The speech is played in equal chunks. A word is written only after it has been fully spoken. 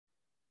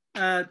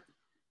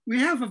we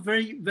have a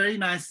very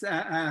nice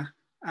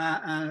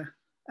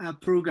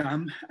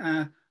program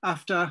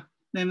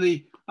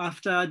namely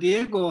after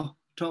Diego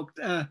talked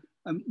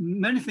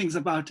many things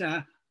about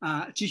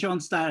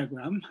Jihyun's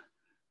diagram.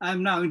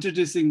 I'm now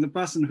introducing the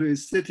person who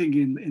is sitting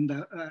in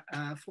the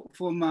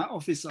former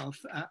office of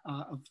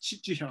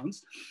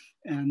Jihyun's,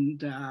 and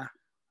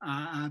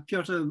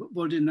Piotr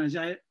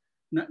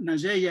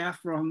Borodulin-Nadzieja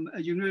from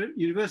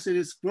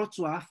University's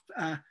Wrocław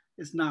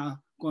is now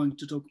going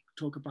to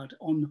talk about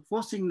on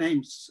forcing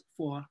names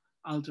for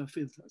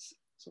ultrafilters.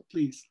 So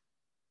please.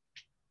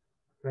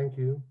 Thank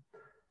you.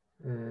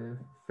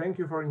 Thank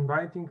you for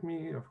inviting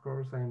me. Of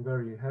course, I am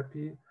very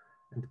happy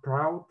and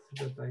proud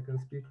that I can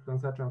speak on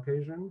such an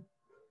occasion.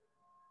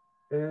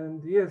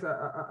 And yes,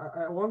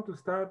 I want to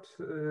start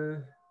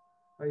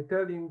by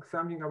telling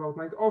something about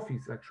my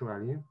office,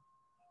 actually,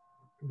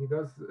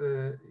 because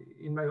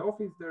in my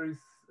office there is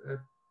a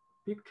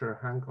picture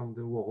hung on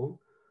the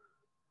wall.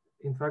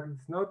 In fact,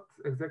 it's not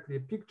exactly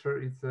a picture,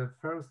 it's a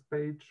first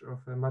page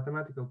of a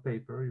mathematical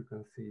paper. You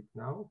can see it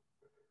now.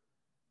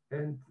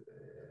 And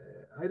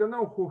I don't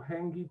know who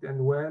hung it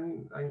and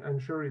when. I'm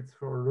sure it's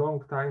for a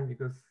long time,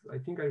 because I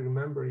think I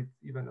remember it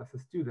even as a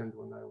student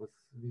when I was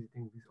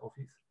visiting this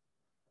office.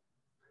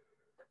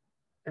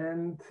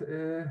 And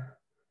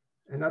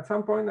at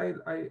some point I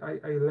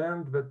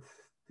learned that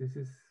this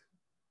is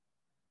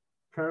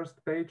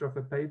first page of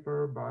a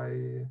paper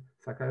by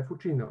Sakae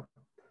Fucino,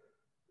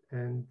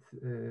 and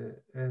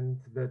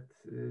that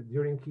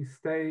during his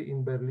stay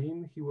in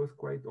Berlin, he was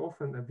quite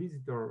often a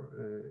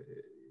visitor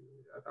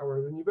at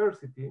our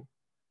university,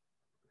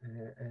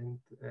 and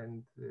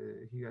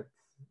he had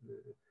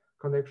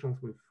connections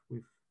with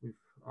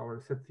our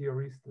set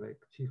theorists like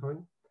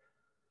Jihyun.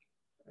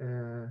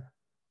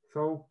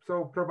 So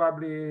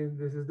probably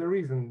this is the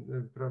reason.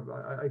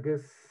 I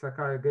guess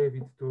Sakae gave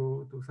it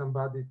to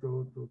somebody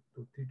to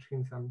teach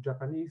him some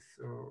Japanese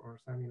or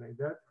something like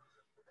that.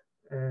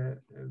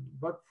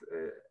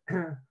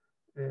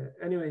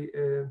 Anyway,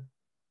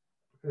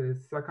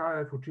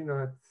 Sakae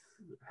Fucino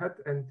had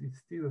and is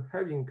still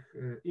having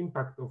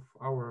impact of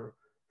our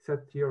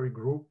set theory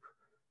group,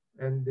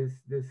 and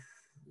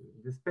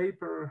this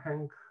paper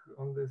hang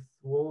on this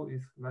wall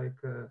is like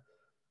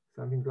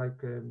something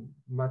like a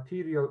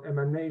material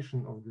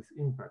emanation of this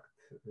impact.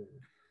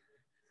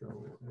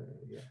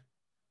 Yeah.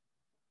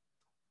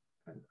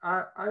 And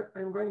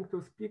I'm going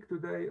to speak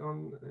today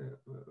on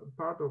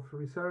part of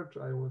research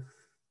I was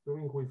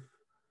doing with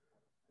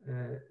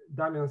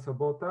Damian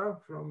Sobota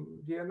from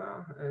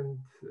Vienna and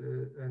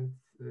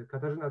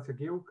Katarzyna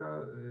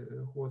Cegiełka,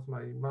 who was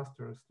my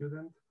master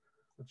student,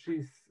 but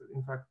she's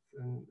in fact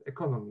an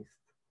economist.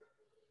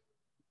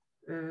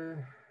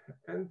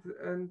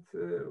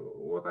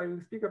 What I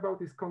will speak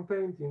about is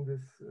contained in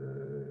this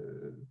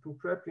two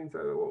preprints.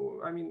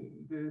 I mean,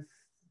 this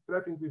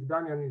preprint with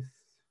Damian is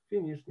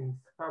finished,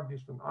 it's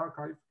published on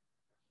arXiv,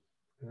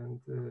 and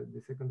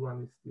the second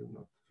one is still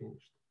not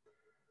finished.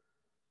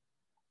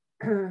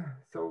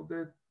 So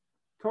the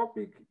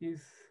topic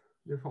is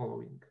the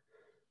following.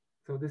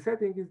 So the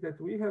setting is that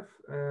we have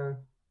a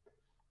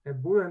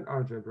Boolean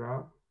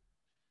algebra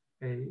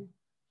A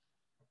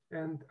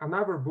and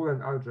another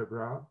Boolean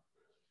algebra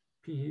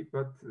P,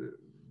 but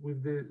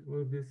with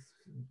this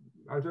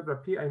algebra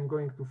P, I'm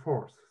going to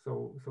force.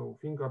 So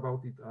think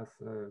about it as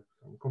a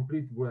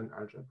complete Boolean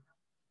algebra.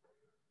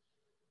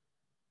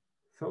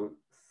 So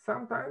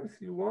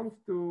sometimes you want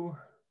to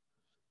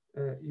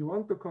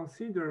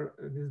consider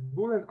this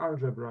Boolean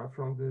algebra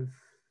from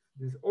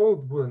this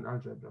old Boolean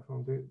algebra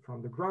from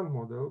the ground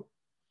model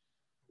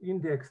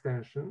in the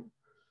extension,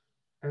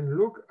 and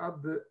look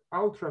at the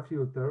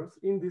ultrafilters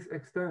in this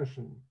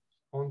extension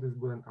on this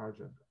Boolean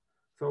algebra.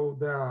 So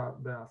there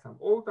are some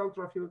old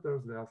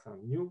ultrafilters, there are some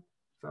new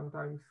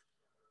sometimes,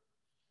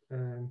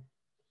 and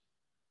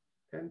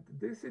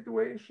this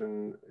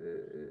situation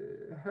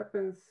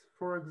happens,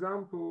 for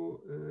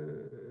example,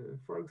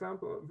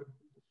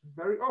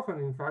 very often,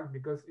 in fact,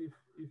 because if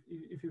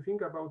you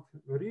think about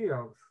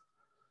reals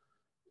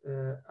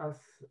as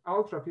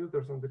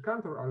ultrafilters on the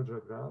Cantor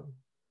algebra,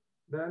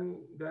 then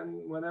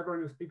whenever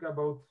you speak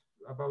about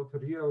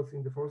reals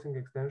in the forcing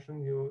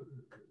extension, you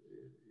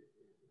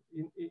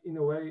in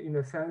a way, in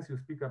a sense, you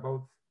speak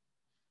about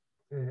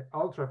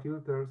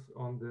ultrafilters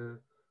on the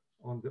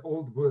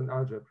old Boolean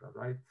algebra,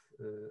 right?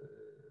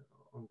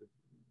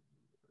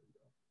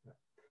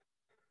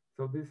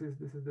 So this is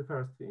the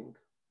first thing,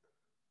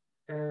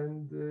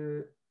 and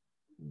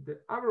the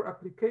other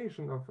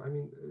application of, I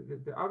mean,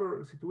 the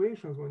other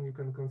situations when you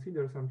can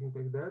consider something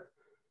like that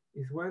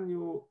is when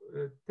you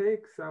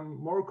take some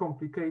more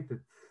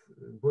complicated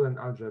Boolean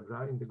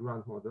algebra in the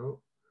ground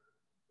model,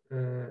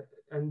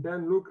 and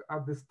then look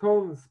at the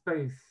Stone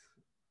space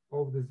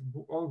of this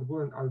old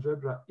Boolean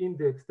algebra in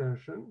the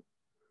extension,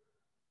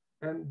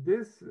 and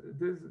this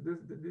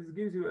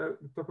gives you a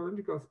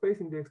topological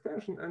space in the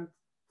extension, and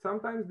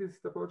sometimes this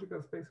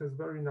topological space has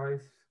very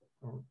nice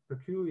or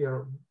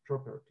peculiar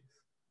properties.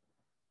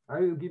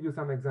 I will give you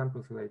some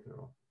examples later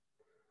on.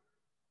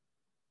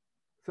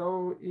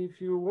 So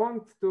if you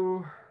want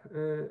to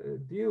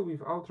deal with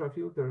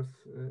ultrafilters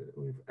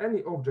with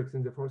any objects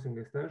in the forcing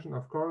extension,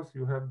 of course,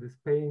 you have this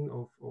pain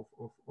of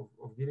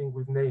dealing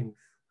with names.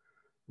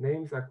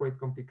 Names are quite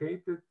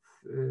complicated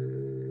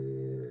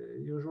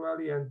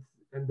usually, and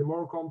the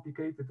more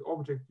complicated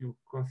object you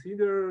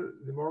consider,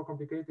 the more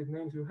complicated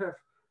names you have.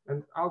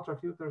 And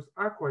ultrafilters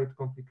are quite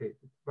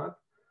complicated, but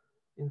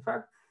in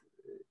fact,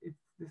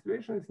 the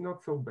situation is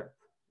not so bad.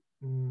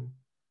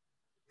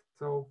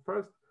 So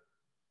first,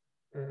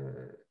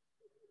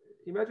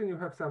 imagine you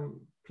have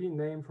some P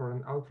name for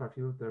an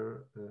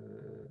ultrafilter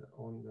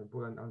on the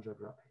Boolean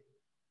algebra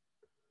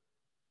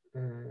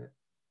A.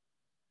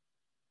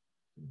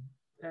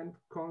 And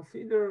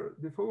consider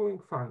the following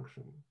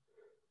function.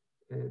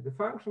 The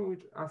function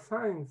which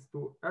assigns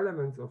to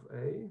elements of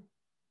A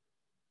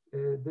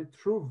the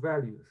true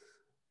values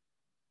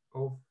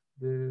of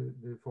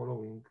the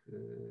following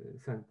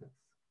sentence.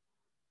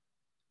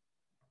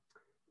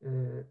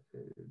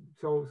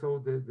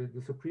 So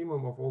the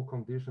supremum of all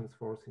conditions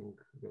forcing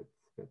that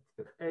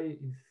A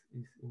is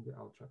in the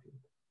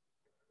ultrafield.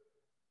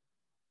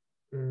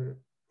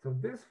 So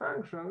this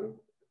function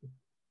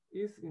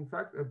is in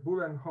fact a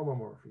Boolean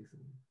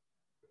homomorphism.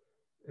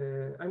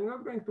 I'm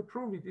not going to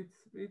prove it.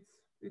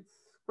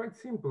 It's quite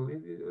simple.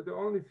 The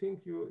only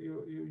thing you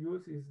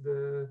use is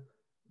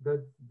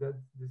that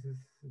this is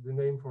the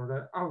name for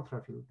the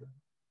ultrafilter.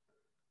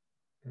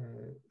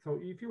 So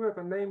if you have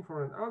a name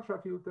for an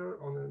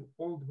ultrafilter on an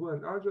old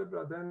Boolean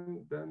algebra,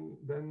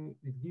 then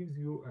it gives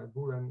you a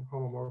Boolean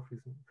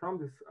homomorphism from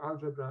this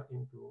algebra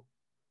into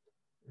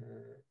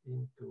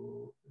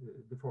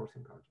the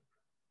forcing algebra.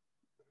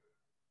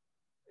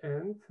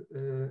 And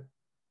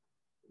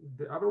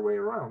the other way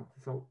around.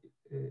 So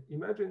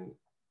imagine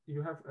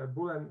you have a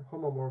Boolean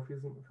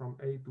homomorphism from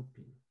A to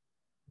P.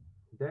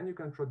 Then you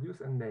can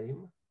produce a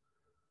name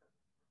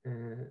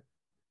in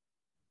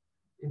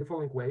the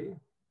following way.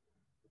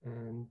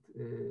 And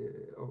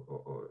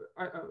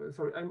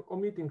sorry, I'm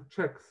omitting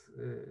checks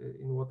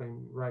in what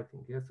I'm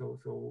writing. Yeah,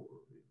 so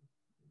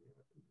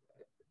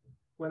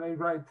when I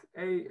write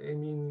A, I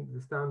mean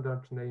the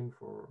standard name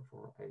for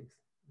A's.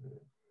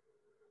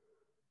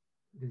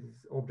 This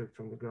is object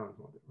from the ground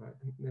model, right?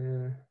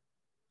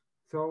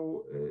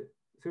 So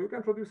you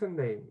can produce a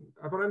name.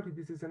 Apparently,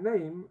 this is a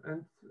name,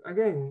 and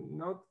again,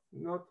 not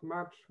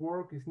much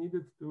work is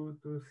needed to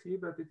see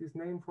that it is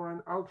named for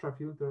an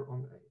ultrafilter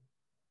on A.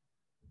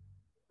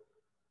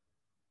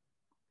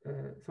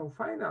 So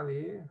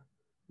finally,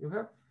 you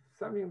have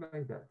something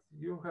like that.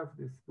 You have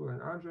this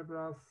Boolean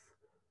algebras,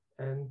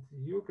 and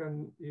you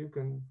can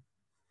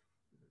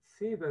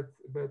see that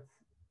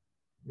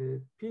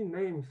the P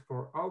names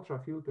for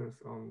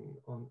ultrafilters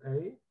on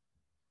A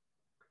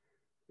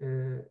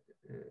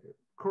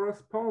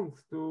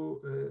corresponds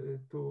to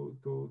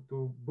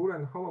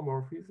Boolean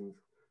homomorphisms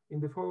in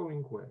the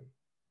following way.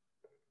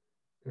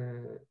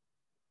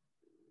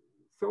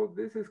 So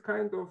this is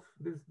kind of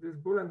this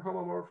Boolean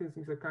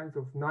homomorphism is a kind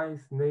of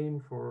nice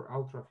name for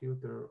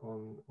ultrafilter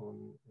on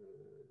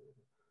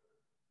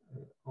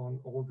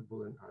all the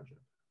Boolean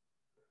algebra.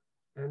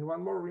 And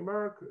one more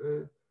remark.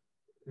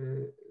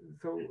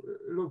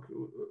 Look,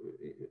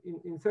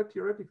 in set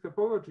theoretic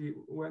topology,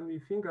 when we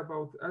think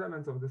about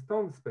elements of the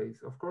Stone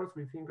space, of course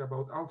we think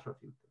about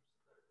ultrafilters.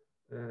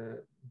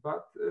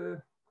 But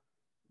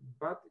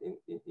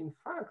in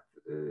fact,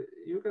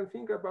 you can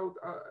think about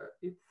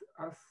it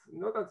as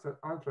not as an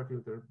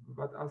ultrafilter,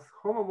 but as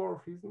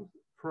homomorphisms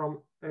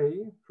from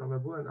a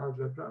Boolean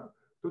algebra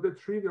to the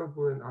trivial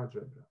Boolean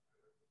algebra.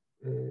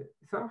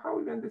 Somehow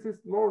even this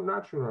is more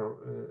natural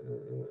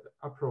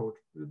approach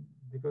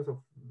because of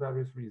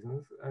various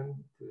reasons, and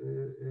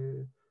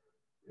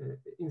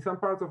in some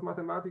parts of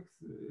mathematics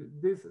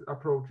this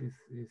approach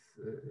is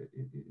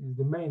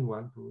the main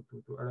one to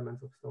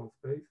elements of Stone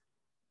space.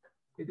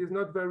 It is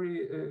not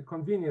very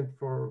convenient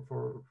for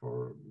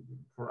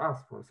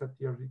us, for set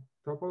theoretic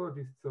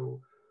topologists,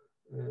 so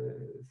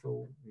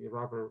we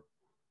rather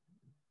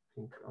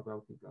think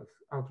about it as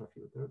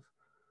ultrafilters.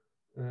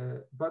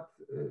 But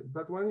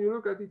when you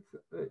look at it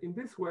in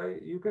this way,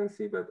 you can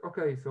see that,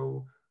 okay,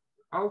 so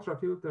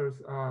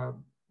ultrafilters are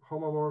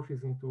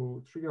homomorphism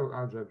to trivial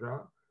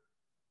algebra.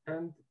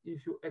 And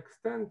if you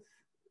extend,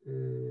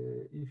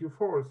 if you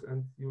force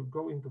and you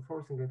go into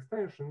forcing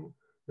extension,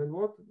 then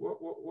what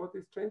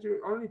is changed?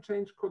 You only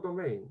change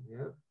codomain,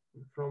 yeah,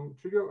 from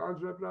trivial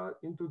algebra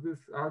into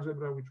this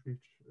algebra with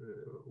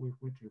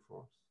which you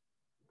force.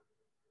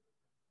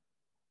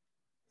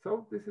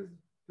 So this is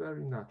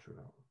very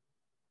natural.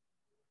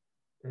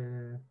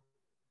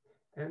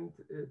 And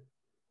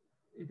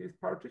it is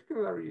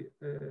particularly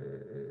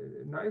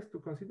nice to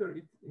consider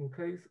it in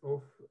case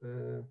of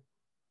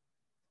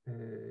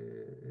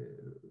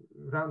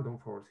random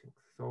forcings.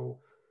 So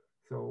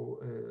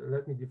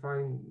let me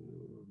define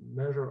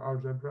measure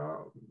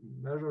algebra.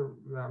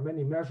 There are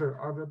many measure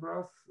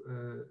algebras.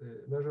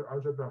 Measure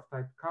algebra of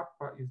type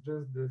kappa is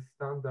just the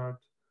standard.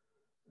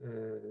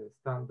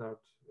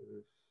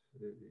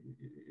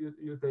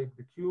 You take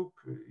the cube,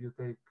 you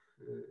take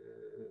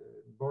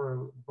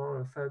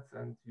Borel sets,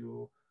 and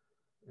you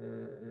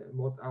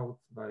mod out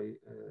by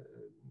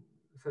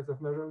sets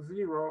of measure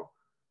 0.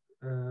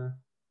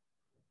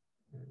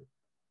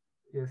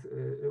 Yes,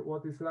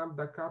 what is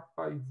lambda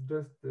kappa? It's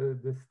just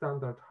the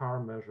standard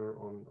Haar measure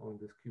on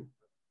this cube,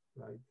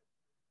 right?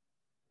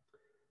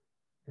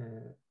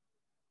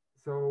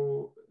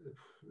 So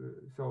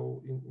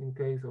in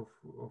case of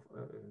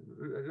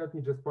let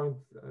me just point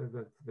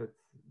that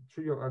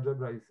trivial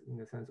algebra is in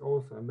a sense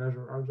also a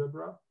measure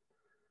algebra,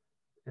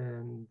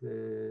 and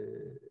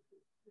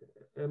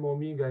m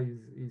omega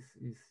is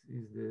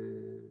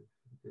the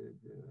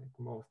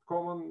most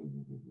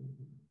common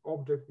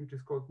object which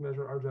is called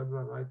measure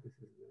algebra, right? This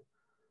is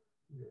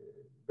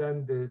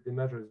then the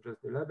measure is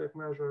just the Lebesgue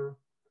measure,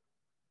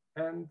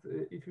 and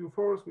if you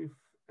force with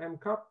m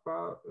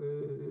kappa,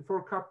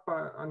 for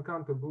kappa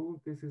uncountable,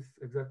 this is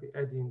exactly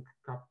adding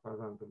kappa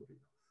random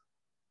reals.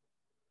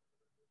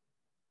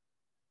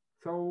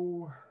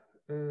 So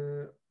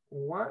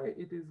why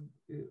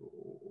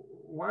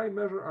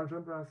measure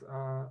algebras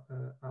are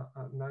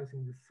nice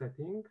in this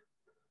setting?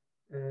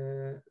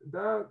 There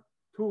are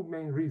two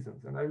main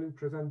reasons, and I will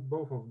present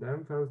both of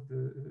them. First,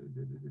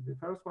 the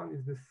first one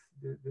is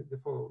the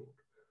following.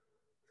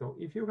 So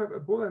if you have a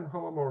Boolean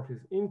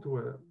homomorphism into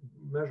a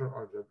measure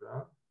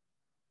algebra,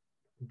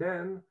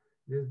 then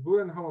this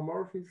Boolean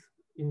homomorphism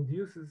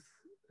induces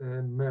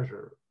a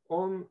measure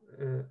on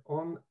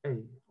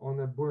a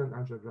Boolean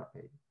algebra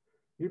A.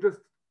 You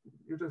just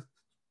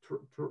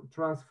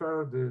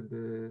transfer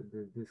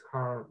this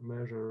Haar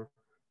measure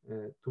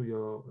to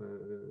your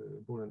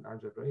Boolean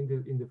algebra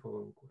in the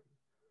following way.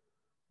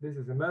 This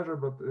is a measure,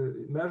 but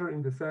measure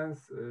in the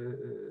sense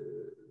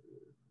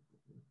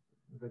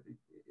that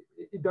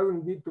it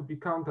doesn't need to be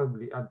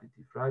countably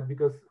additive, right?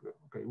 Because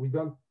okay, we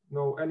don't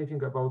know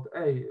anything about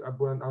A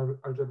Boolean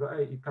algebra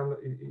A.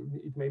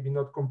 It may be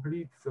not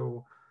complete,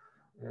 so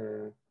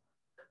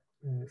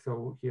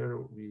so here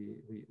we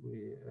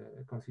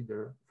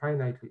consider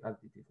finitely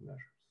additive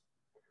measures.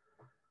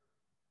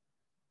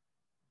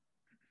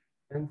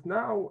 And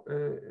now,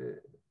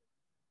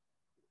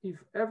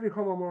 if every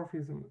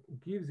homomorphism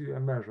gives you a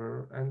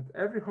measure, and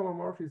every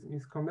homomorphism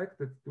is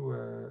connected to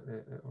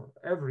or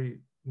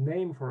every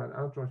name for an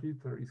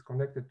ultrafilter is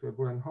connected to a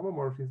Boolean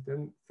homomorphism,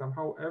 then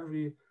somehow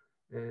every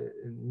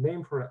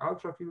name for an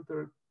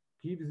ultrafilter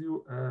gives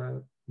you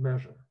a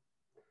measure.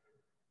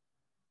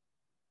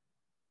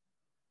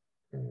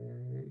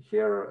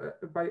 Here,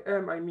 by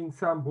M, I mean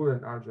some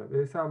Boolean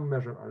algebra, some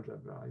measure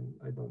algebra.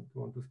 I don't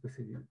want to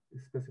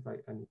specify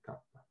any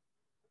kappa.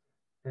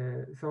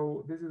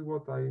 So this is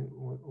what I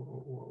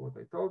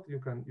told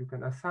you. You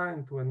can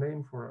assign to a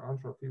name for an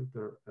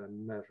ultrafilter a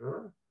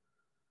measure,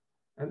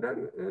 and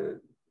then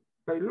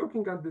by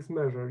looking at this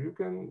measure, you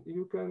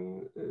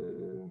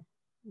can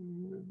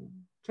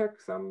check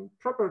some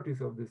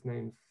properties of these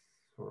names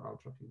for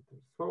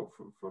ultrafilters. So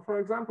for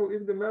example,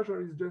 if the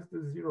measure is just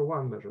a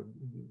 0-1 measure,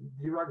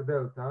 Dirac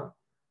delta,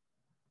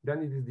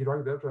 then it is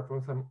Dirac delta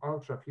for some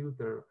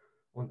ultrafilter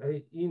on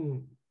A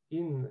in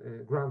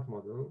Grant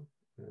model,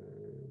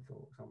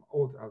 so some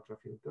old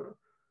ultrafilter,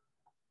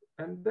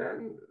 and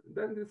then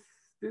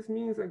this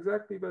means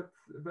exactly that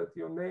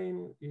your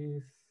name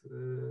is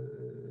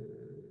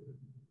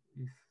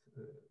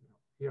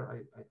here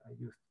I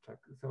used check,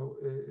 so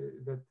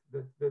that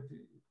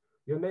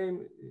your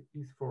name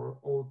is for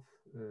old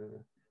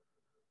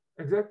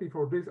exactly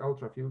for this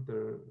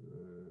ultrafilter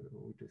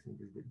which is in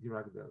this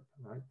Dirac delta,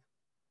 right?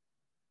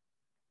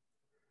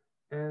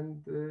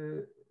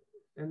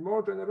 And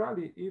more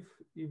generally, if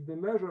the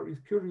measure is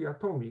purely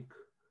atomic,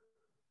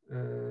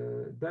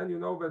 then you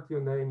know that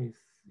your name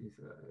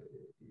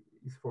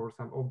is for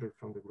some object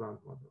from the Grant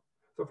model.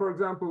 So, for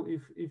example,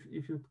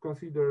 if you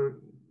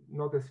consider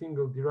not a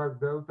single Dirac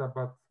delta,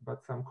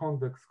 but some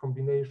convex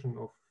combination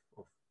of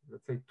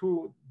let's say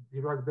 2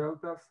 Dirac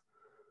deltas,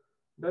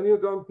 then you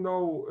don't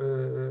know.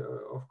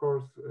 Of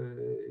course,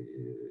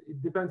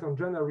 it depends on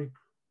generic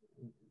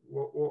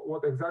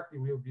what exactly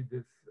will be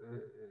this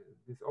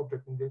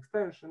object in the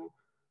extension,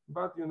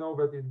 but you know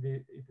that it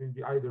will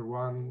be either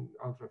one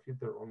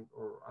ultrafilter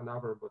or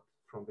another, but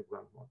from the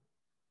Grant model.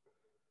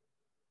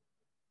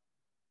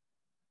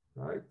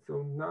 Right.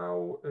 So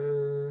now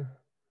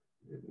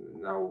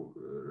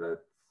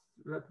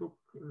let us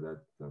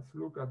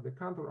look at the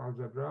Cantor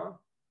algebra,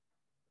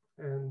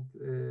 and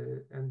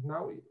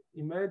now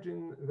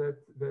imagine that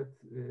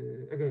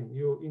again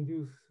you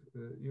induce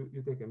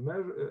you take a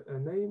measure a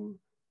name,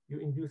 you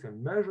induce a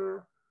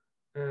measure,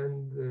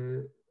 and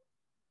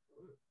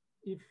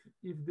if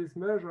this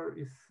measure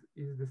is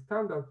the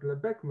standard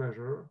Lebesgue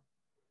measure,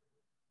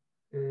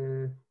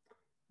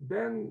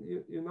 then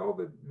you know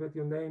that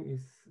your name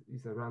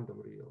is a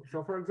random real.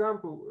 So, for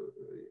example,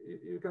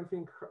 you can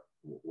think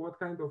what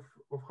kind of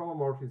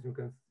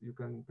homomorphism you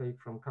can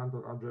take from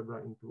Cantor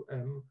algebra into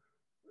M.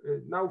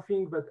 Now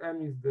think that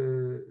M is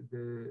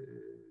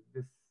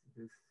this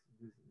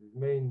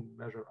main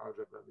measure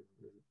algebra,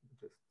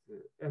 just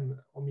M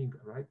omega,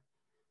 right?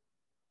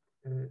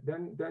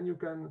 Then you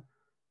can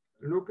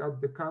look at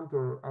the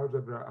Cantor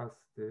algebra as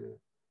the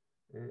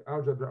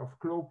algebra of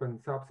cloped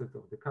subset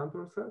of the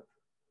Cantor set.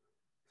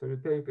 So you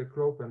take a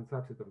clopent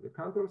subset of the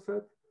Cantor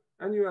set,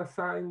 and you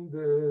assign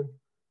the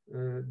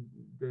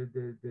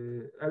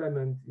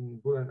element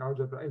in Boolean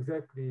algebra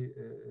exactly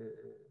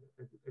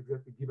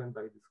given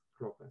by this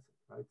clopent set,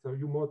 right? So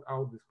you mod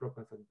out this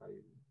clopent set by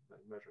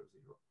measure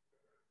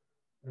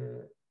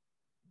 0.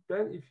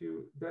 Then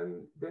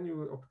you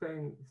will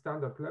obtain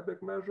standard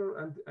Lebesgue measure,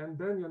 and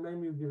then your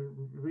name will be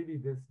really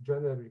this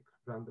generic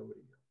random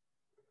real.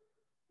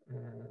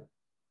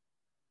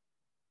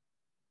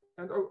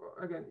 And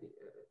again,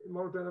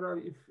 more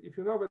generally, if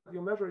you know that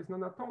your measure is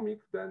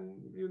non-atomic,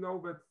 then you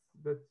know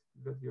that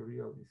your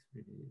real is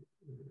really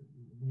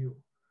new.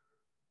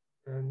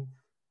 And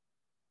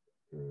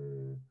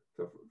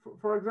so,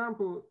 for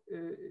example,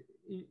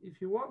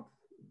 if you want,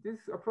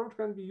 this approach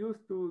can be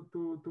used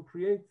to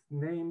create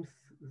names,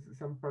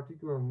 some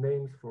particular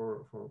names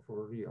for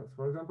reals.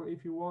 For example,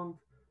 if you want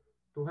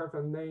to have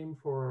a name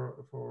for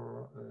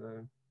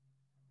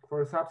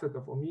a subset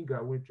of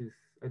omega, which is,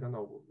 I don't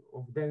know,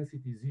 of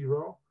density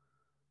 0,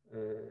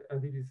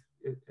 and it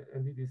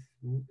is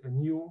a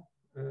new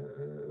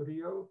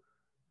real,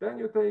 then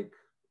you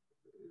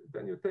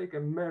take a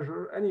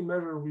measure, any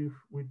measure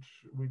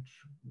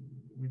which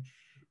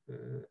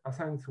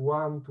assigns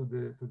 1 to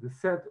the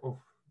set of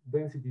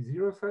density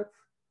 0 sets,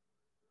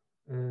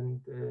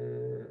 and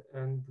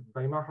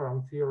by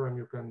Maharam theorem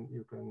you can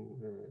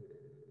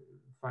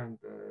find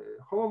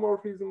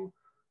homomorphism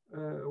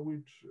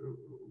which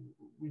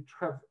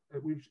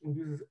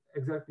induces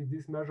exactly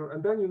this measure,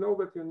 and then you know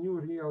that your new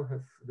real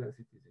has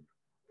density 0.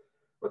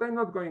 But I'm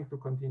not going to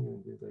continue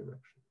in this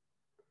direction.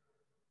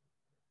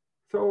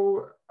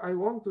 So I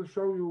want to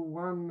show you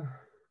one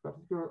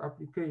particular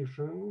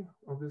application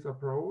of this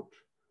approach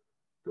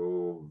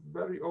to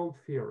very old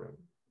theorem.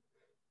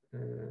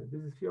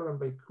 This is theorem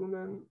by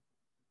Kuhnen,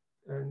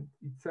 and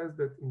it says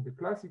that in the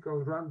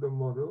classical random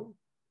model,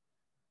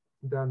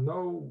 there are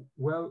no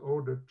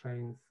well-ordered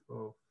chains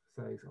of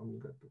size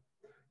omega 2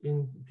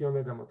 in P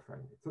omega mod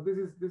finite. So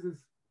this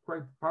is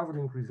quite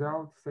puzzling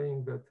result,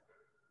 saying that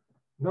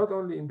not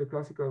only in the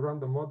classical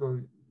random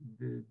model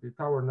the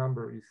tower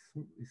number is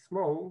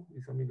small,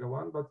 is omega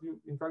 1, but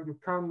in fact you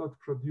cannot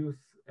produce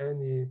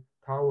any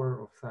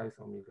tower of size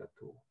omega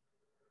 2.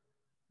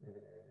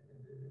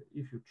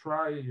 If you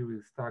try, you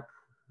will stack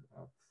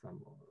at some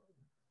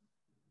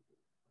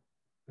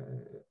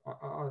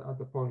at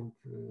the point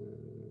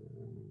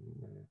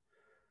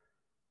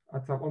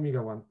at some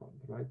omega 1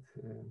 point, right?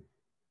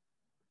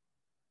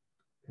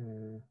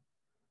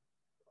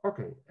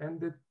 Okay, and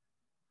the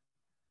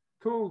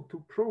tool to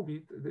prove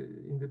it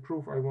in the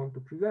proof I want to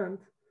present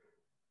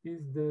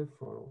is the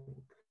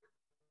following.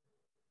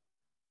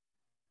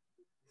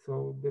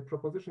 So the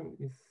proposition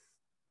is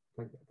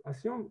like that.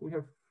 Assume we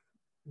have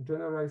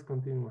generalized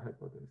continuum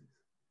hypothesis,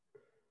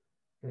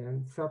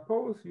 and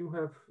suppose you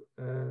have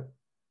a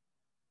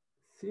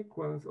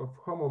sequence of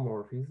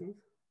homomorphisms,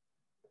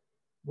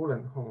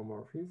 Boolean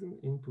homomorphism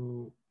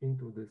into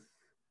this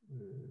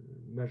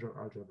measure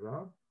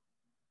algebra.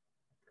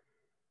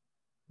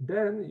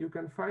 Then you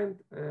can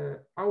find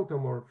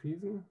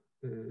automorphism,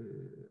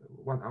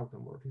 one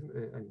automorphism.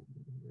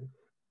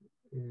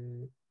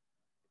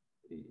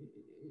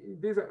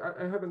 This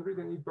I haven't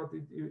written it, but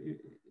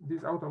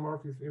this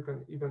automorphism, you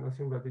can even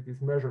assume that it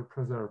is measure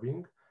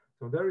preserving.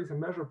 So there is a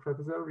measure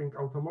preserving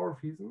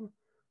automorphism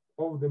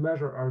of the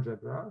measure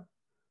algebra,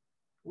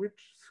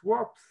 which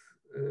swaps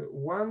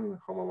one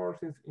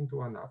homomorphism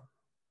into another.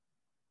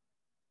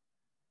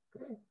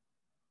 Okay.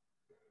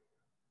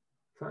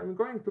 So I'm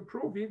going to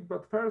prove it,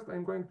 but first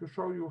I'm going to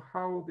show you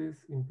how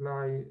this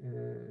implies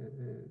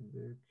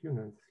the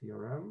Kuhnen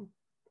theorem.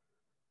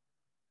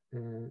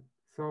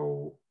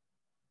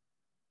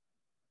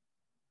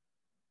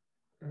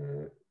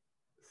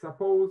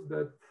 Suppose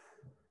that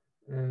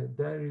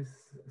there is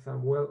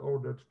some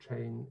well-ordered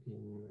chain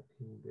in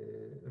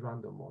the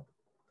random model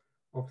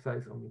of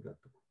size omega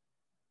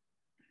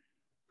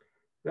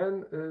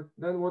 2.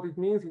 Then what it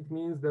means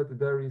that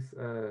there is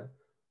a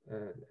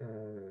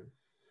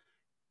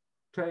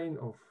chain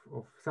of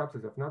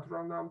subsets of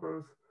natural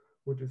numbers,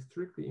 which is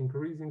strictly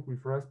increasing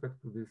with respect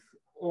to this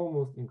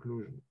almost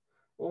inclusion.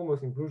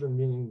 Almost inclusion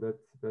meaning that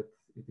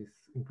it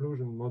is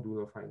inclusion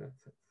modulo finite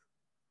sets.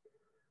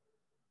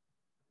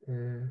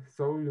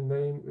 So you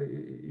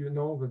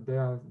know that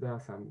there are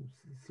some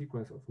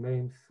sequence of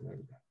names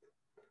like that.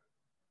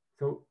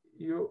 So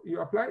you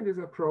apply this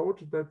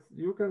approach that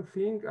you can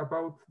think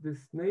about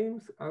these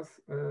names as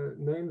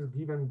names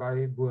given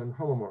by Boolean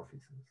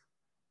homomorphisms,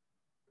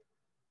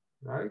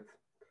 right?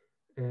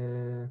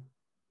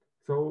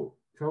 So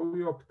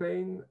we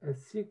obtain a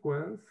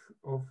sequence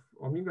of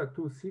omega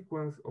 2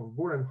 sequence of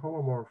Boolean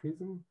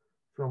homomorphism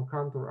from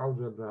Cantor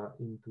algebra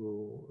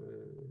into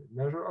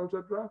measure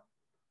algebra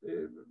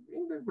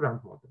in the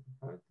grand model,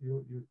 right?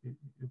 You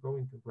go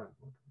into grand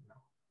model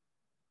now.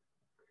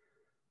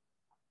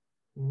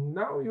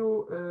 Now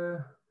you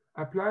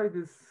apply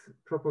this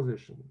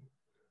proposition.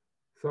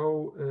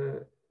 So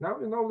now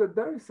you know that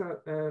there is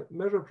a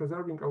measure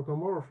preserving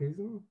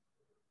automorphism.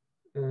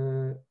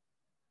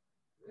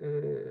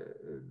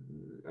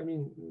 I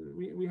mean,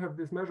 we have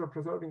this measure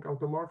preserving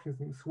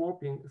automorphism,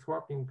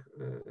 swapping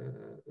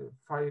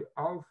phi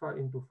alpha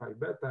into phi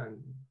beta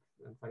and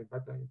phi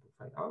beta into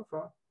phi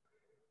alpha,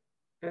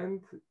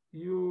 and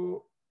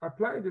you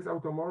apply this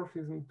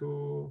automorphism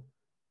to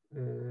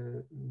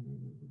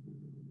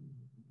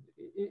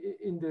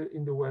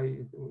in the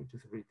way which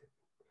is written.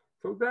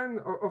 So then,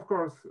 of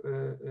course,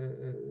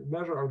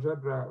 measure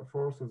algebra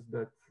forces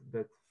that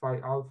phi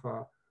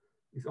alpha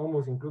is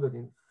almost included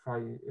in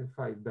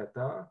phi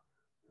beta.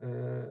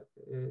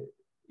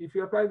 If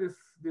you apply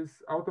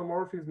this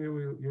automorphism,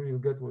 you will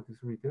get what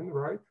is written,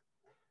 right?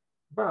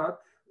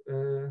 But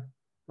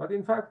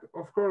in fact,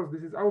 of course,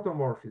 this is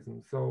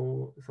automorphism.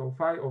 So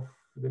phi of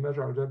the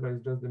measure algebra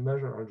is just the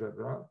measure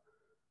algebra,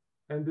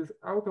 and this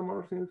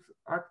automorphism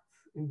acts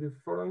in the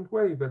following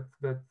way: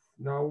 that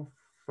now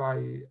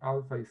phi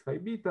alpha is phi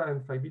beta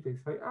and phi beta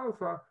is phi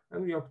alpha,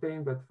 and we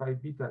obtain that phi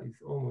beta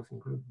is almost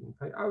included in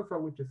phi alpha,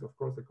 which is of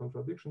course a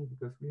contradiction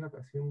because we have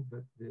assumed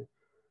that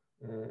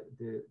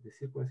the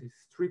sequence is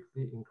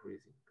strictly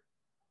increasing.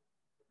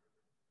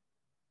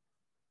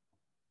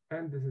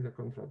 And this is a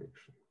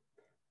contradiction.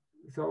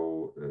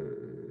 So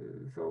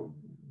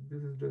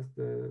this is just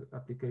the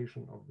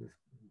application of this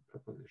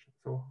proposition.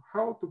 So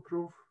how to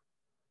prove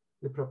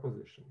the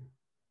proposition?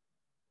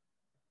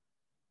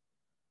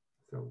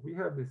 So we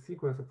have this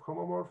sequence of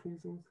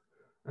homomorphisms,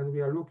 and we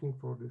are looking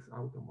for this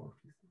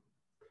automorphism.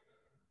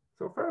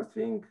 So first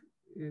thing,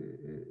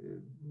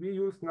 we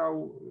use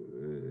now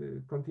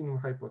continuum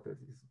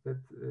hypothesis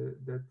that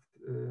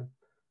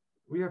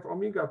we have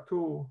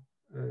omega-2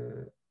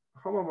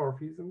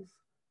 homomorphisms.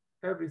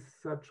 Every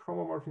such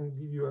homomorphism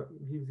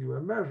gives you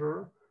a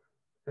measure.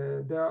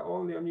 There are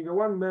only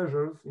omega-1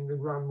 measures in the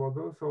ground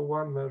model, so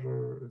one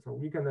measure. So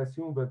we can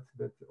assume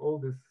that all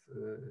this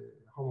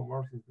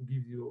homomorphism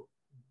gives you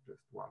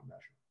just one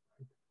measure.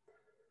 Right?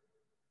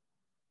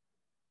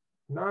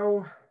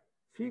 Now,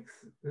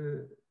 fix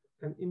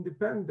an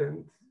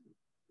independent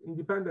in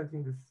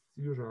this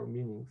usual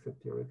meaning,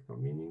 theoretical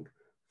meaning,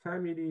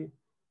 family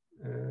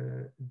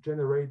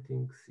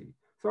generating C.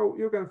 So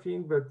you can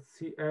think that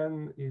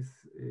Cn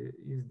is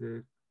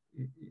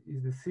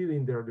the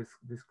cylinder,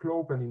 this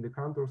clopen in the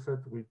Cantor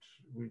set, which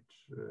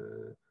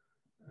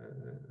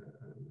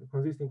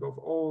consisting of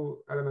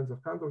all elements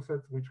of Cantor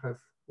sets, which has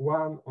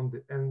one on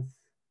the nth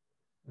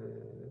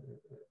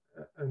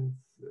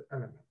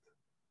element.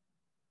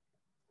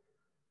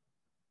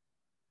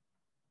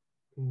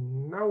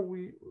 Now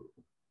we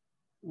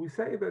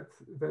say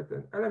that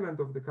an element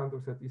of the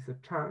Cantor set is a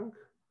chunk,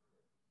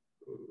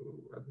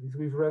 at least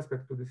with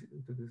respect to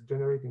this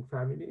generating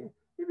family,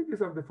 if it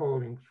is of the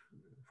following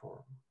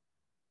form.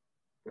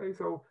 Okay,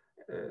 so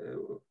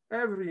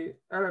every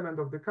element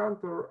of the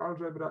Cantor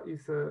algebra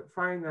is a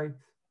finite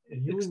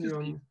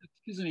union.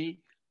 Excuse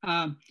me.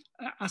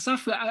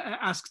 Asaf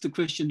asked the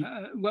question,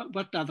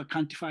 what are the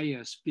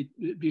quantifiers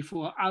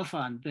before alpha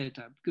and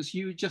beta? Because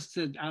you just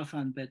said alpha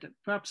and beta.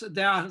 Perhaps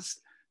there are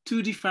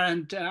two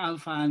different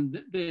alpha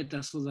and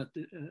beta, so that,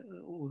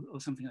 or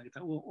something like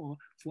that, or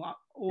for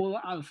all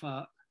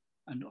alpha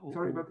and all.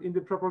 Sorry, but in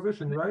the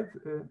proposition, right?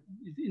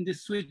 In the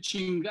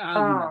switching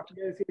argument.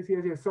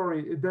 Yes.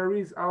 Sorry, there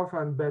is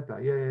alpha and beta.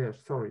 Yeah.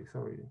 Sorry.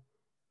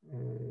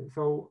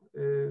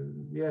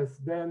 Yes,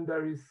 then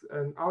there is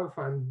an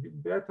alpha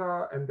and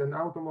beta, and then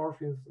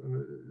automorphisms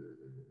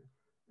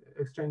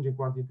exchanging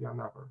quantity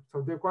another.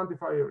 So the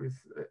quantifier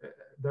is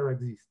there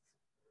exists.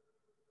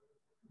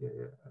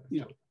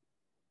 Yeah.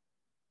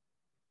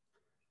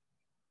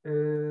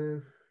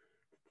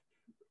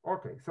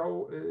 Okay,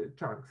 so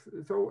chunks.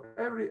 So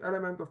every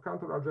element of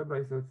Cantor algebra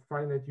is a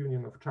finite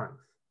union of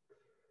chunks.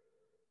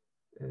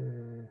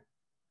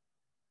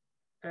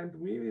 And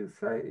we will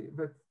say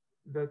that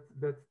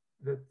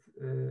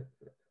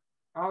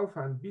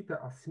alpha and beta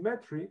are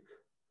symmetric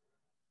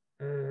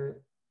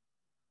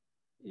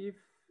if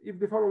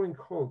the following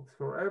holds.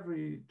 For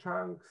every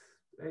chunks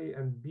A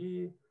and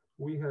B,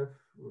 we have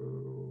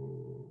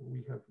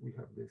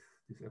this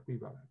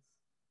equivalence.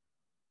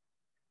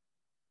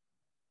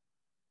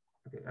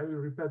 Okay, I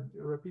will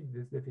repeat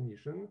this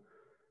definition.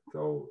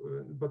 So,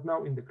 but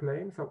now in the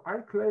claim. So I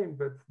claim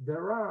that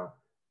there are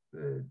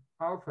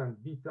alpha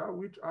and beta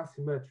which are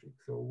symmetric,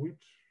 so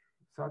which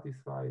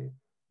satisfy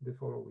the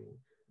following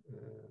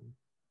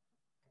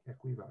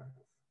equivalence.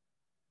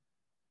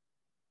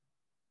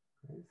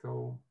 Okay,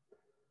 so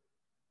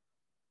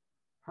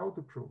how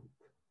to prove it?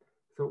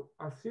 So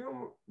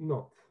assume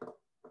not.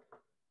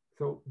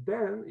 So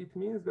then it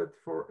means that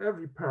for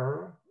every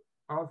pair,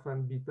 alpha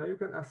and beta, you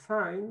can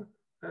assign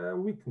a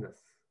witness.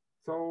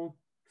 So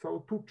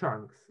two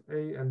chunks,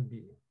 A and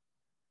B.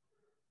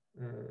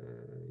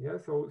 Yeah,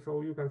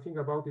 so you can think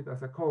about it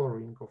as a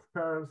coloring of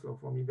pairs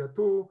of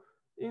omega-2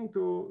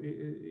 into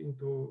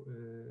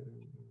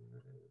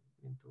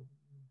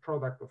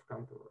product of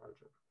Cantor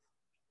algebras.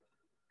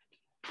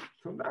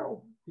 So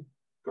now,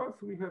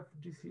 because we have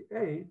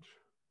GCH,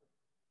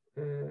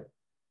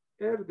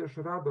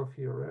 Erdős-Radó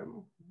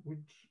theorem,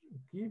 which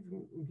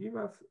give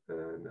us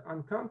an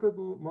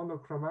uncountable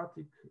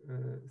monochromatic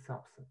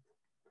subset.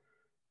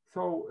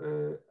 So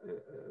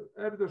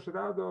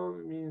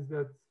Erdo-Sherado means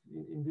that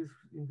in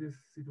this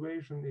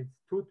situation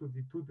it's 2 to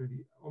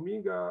the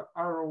omega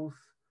arrows,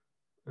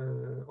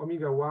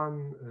 omega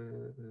 1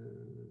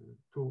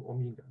 to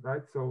omega,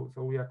 right? So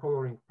we are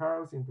coloring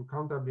pearls into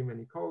countably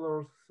many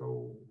colors.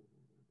 So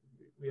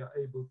we are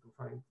able to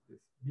find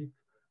this big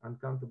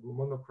uncountable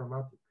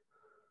monochromatic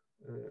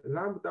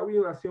lambda.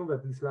 We'll assume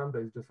that this lambda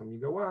is just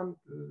omega 1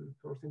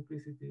 for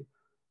simplicity.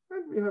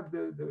 And we have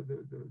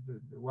the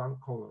one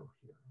color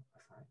here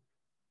assigned.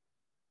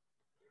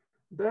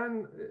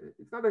 Then,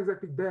 it's not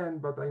exactly then,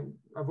 but I'm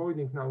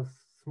avoiding now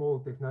small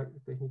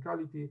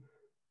technicality.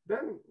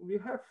 Then we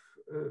have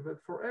that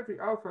for every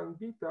alpha and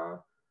beta,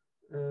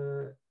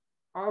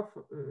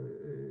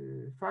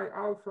 phi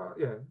alpha,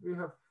 yeah,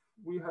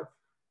 we have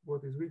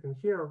what is written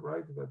here,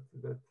 right?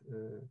 That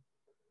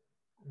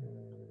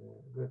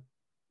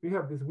we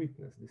have this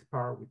witness, this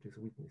power which is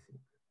witnessing.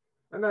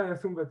 And I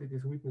assume that it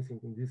is witnessing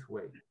in this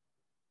way.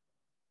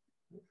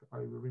 So I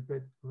will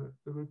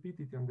repeat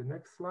it on the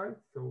next slide.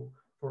 So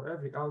for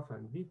every alpha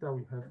and beta,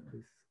 we have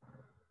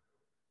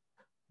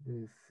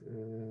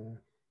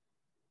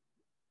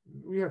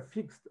we have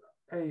fixed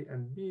A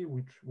and B,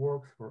 which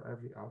works for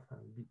every alpha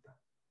and beta.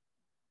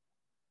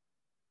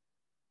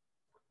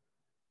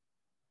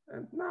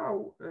 And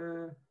now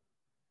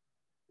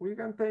we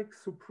can take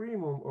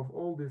supremum of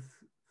all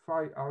these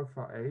phi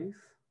alpha A's,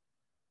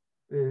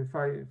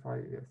 phi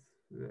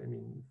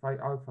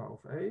alpha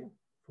of A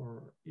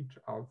for each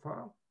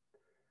alpha.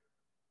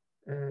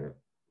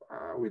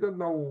 We don't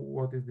know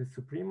what is this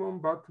supremum,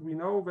 but we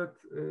know that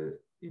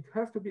it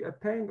has to be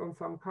attained on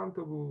some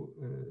countable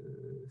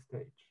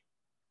stage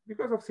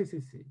because of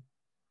CCC.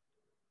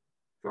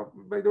 So,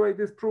 by the way,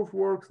 this proof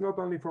works not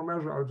only for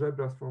measure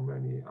algebras, for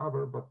many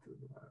other, but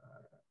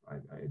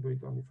I do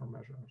it only for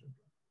measure algebra.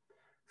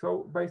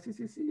 So by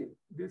CCC,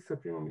 this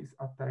supremum is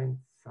attained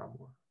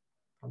somewhere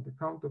on the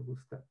countable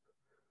step.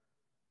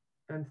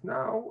 And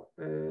now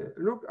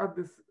look at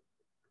this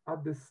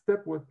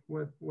step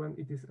when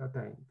it is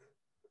attained.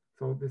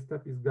 So the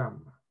step is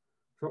gamma.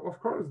 So of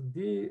course,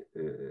 D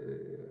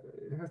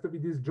has to be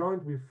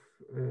disjoint with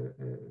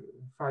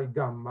phi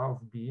gamma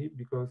of B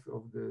because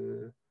of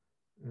the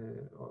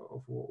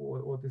of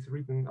what is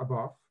written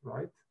above,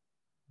 right?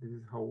 This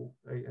is how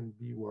A and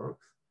B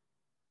works.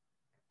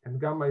 And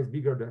gamma is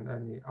bigger than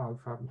any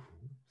alpha,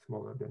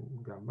 smaller than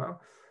gamma.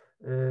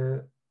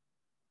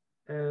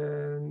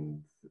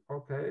 And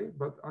okay,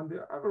 but on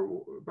the other,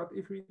 but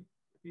if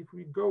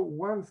we go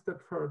one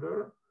step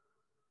further,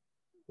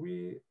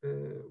 we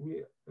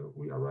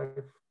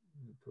arrive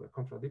to a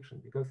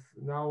contradiction, because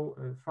now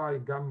phi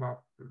gamma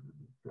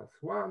plus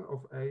 1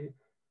 of A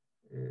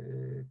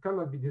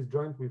cannot be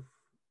disjoint with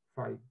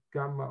phi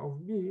gamma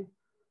of B,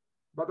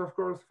 but of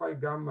course phi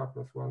gamma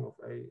plus 1 of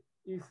A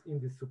is in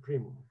the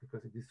supremum,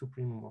 because it is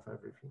supremum of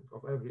everything,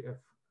 of every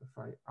f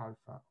phi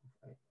alpha of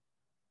A.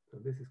 So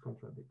this is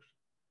contradiction.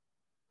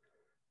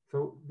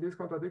 So this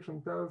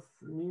contradiction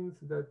means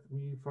that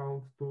we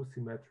found two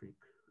symmetric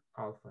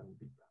alpha and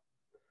beta.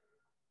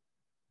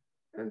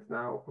 And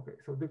now, okay,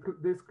 so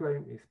this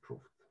claim is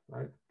proved,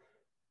 right?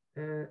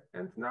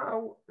 And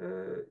now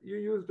you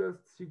use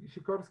just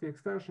Sikorsky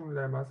extension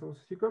lemma. So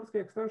Sikorsky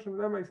extension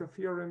lemma is a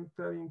theorem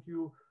telling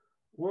you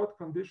what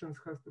conditions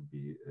has to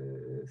be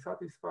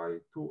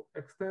satisfied to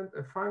extend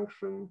a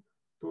function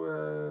to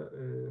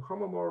a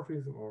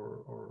homomorphism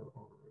or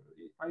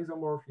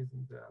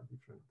isomorphism. There are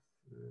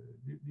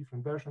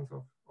different versions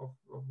of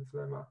this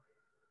lemma.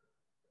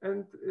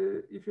 And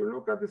if you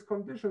look at these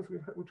conditions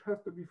which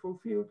has to be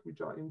fulfilled, which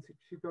are in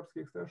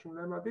Sikorsky extension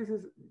lemma,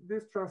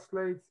 this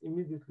translates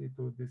immediately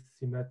to this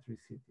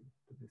symmetricity,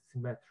 to this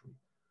symmetry.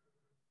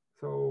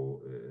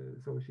 So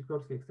so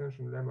Sikorsky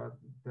extension lemma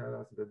tells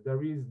us that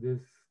there is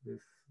this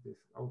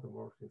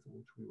automorphism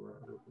which we were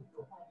looking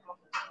for.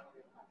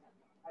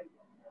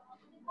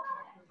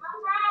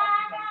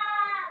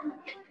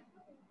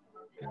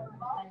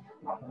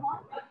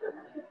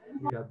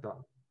 We are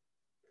done.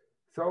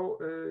 So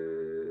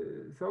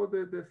so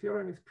the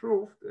theorem is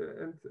proved,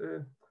 and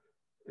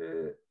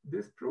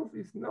this proof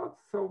is not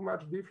so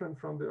much different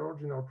from the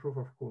original proof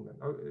of Kuhnen.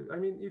 I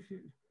mean,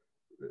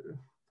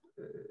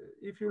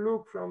 if you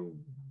look from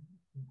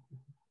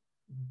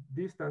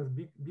distance,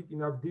 big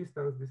enough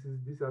distance,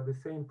 these are the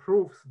same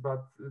proofs,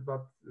 but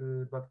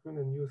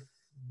Kuhnen used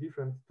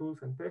different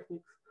tools and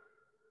techniques.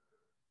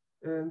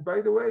 And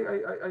by the way,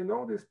 I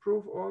know this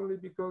proof only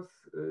because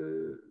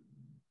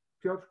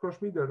Piotr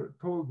Koschmider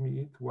told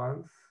me it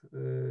once,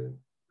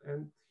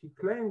 and he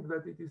claimed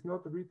that it is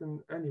not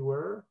written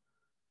anywhere,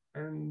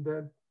 and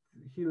that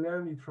he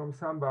learned it from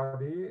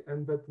somebody,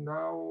 and that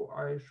now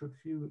I should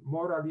feel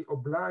morally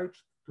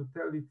obliged to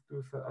tell it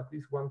to at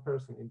least one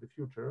person in the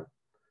future.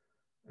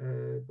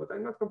 But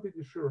I'm not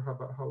completely sure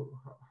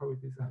how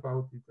it is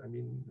about it. I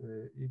mean,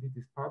 if it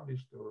is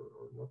published or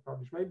not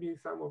published. Maybe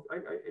some of,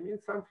 I mean,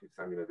 some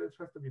that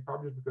has to be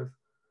published, because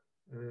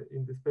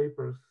in these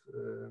papers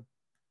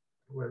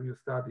where you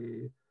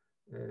study,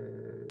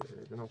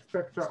 you know,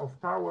 spectra of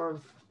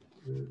towers,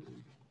 I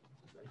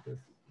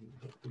guess you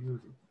have to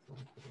use it. So,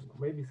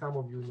 maybe some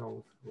of you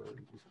knows where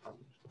it is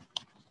published.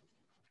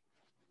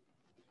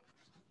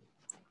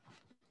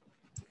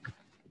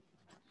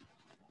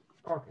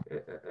 Okay,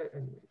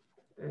 anyway.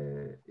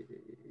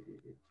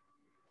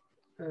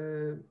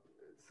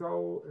 So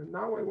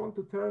now I want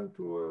to turn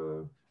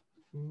to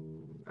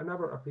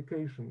another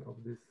application of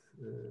this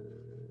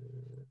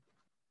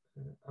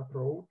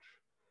approach,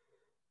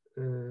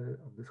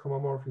 of this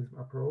homomorphism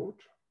approach.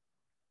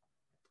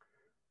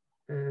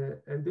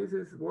 And this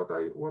is what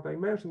I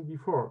mentioned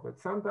before, but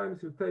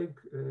sometimes you take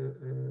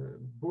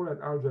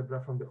Boolean algebra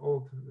from the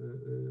old,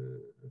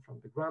 from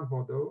the grand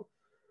model,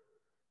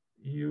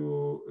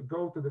 you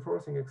go to the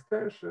forcing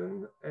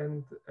extension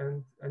and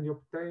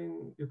you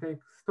take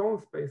stone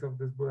space of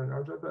this Boolean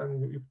algebra and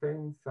you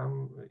obtain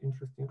some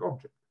interesting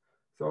object.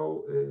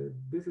 So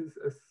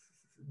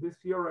this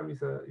theorem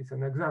is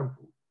an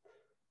example,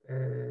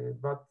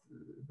 but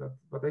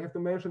I have to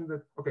mention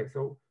that, okay,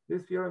 so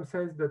this theorem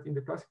says that in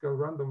the classical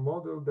random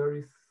model there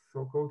is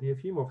so-called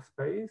Yefimov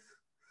space,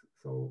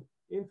 so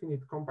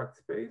infinite compact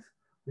space,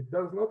 which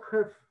does not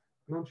have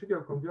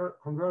non-trivial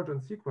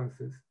convergent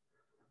sequences.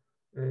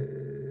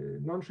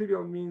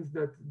 Non-trivial means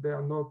that they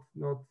are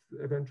not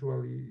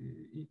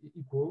eventually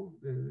equal.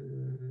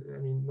 I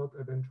mean, not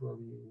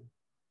eventually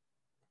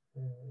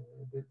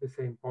the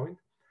same point.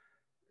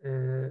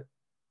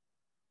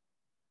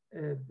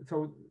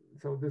 So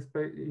the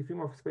space,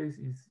 Yefimov space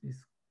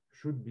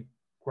should be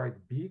quite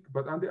big,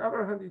 but on the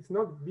other hand, it's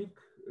not big,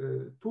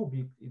 too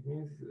big. It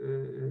means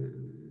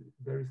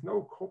there is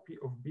no copy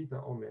of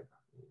beta omega.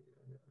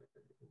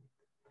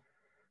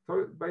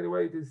 So, by the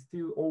way, it is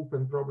still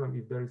open problem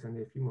if there is an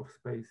Yefimov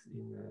space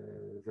in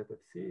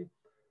ZFC.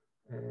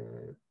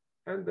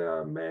 And there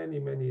are many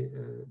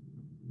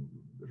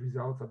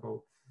results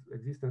about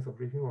existence of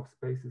Yefimov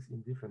spaces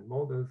in different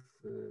models.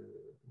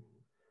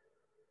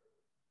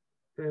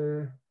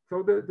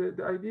 So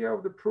the idea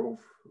of the proof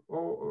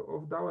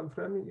of Dow and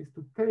Fleming is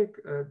to take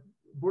a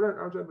Boolean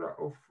algebra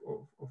of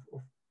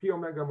P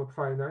omega mod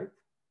finite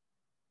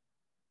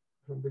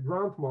from the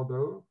grand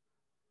model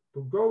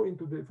to go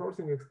into the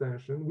forcing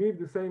extension with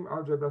the same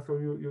algebra. So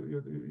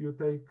you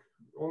take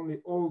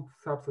only old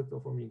subsets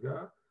of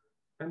omega,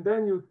 and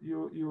then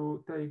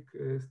you take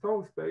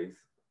stone space,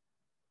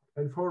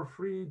 and for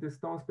free the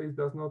stone space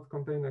does not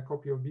contain a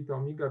copy of beta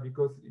omega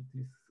because it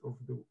is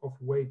of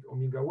weight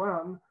omega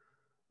 1,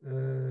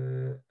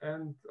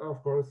 and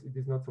of course it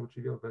is not so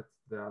trivial that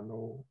there are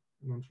no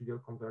non-trivial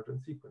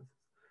convergent sequences.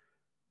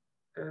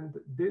 And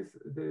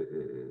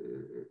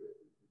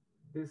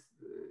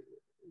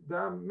there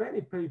are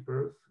many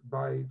papers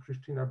by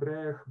Krystyna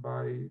Brech,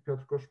 by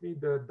Piotr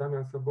Koszmide,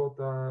 Damian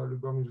Sobota,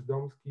 Lubomir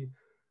Zdomski,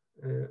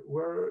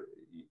 where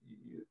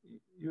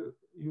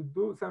you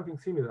do something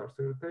similar.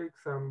 So you take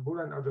some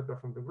Boolean algebra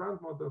from the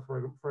grand model,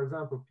 for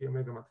example, P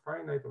omega mod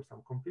finite or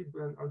some complete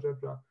Boolean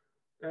algebra,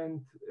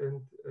 and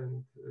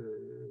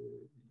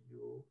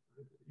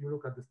you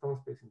look at the stone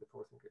space in the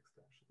forcing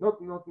extension.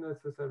 Not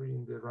necessarily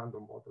in the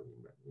random model,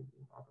 in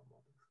other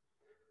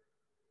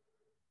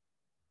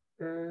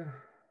models.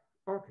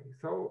 Okay,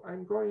 so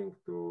I'm going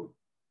to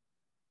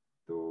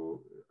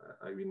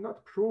I will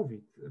not prove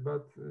it,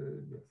 but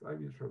yes, I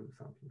will show you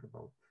something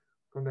about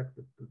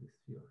connected to this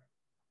theory.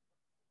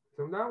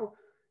 So now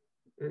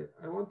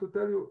I want to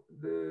tell you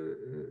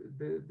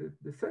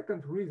the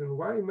second reason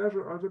why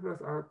measure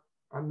algebras are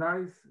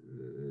nice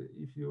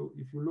if you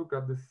look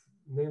at these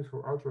names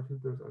for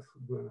ultrafilters as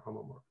Boolean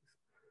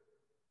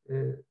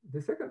homomorphism.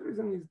 The second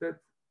reason is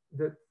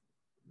that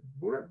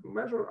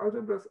measure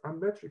algebras are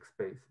metric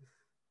spaces.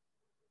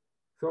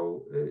 So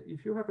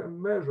if you have a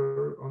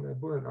measure on a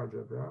Boolean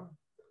algebra,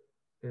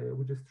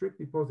 which is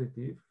strictly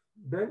positive,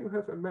 then you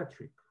have a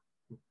metric.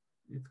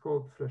 It's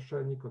called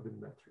Frechet-Nikodym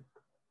metric.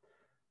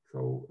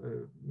 So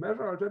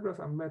measure algebras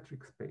are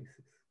metric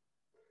spaces,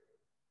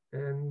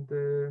 and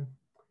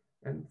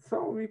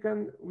so we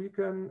can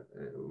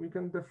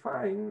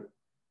define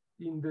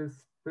in the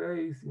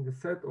space, in the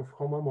set of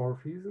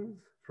homomorphisms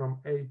from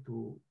A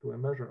to a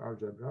measure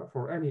algebra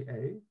for any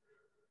A.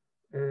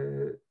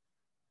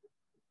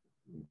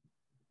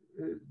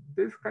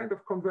 This kind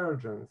of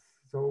convergence.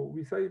 So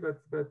we say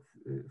that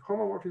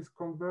homomorphism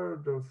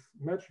converges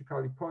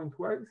metrically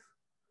pointwise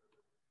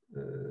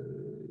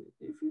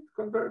if it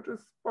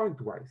converges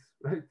pointwise,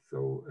 right?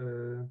 So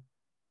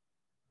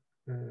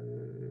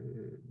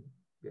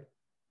yeah,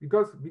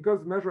 because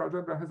measure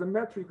algebra has a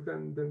metric,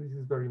 then this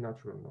is very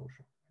natural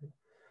notion.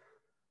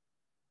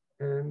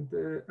 And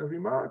a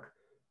remark.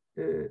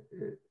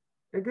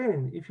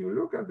 Again, if you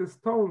look at the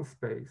stone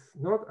space,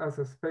 not as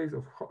a space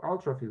of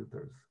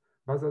ultrafilters,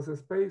 but as a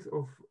space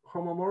of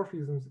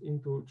homomorphisms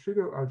into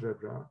trivial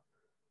algebra,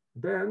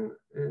 then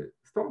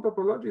stone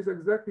topology is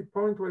exactly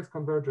pointwise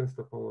convergence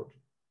topology.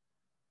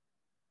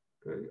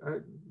 Okay,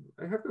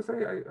 I have to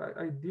say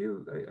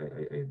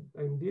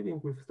I'm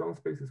dealing with stone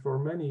spaces for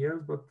many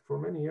years, but for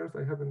many years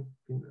I haven't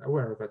been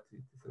aware that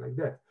it's like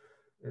that.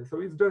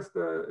 So it's just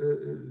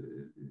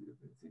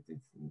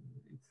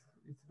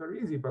it's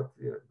very easy, but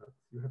yeah, but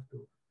you have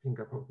to think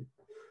about it.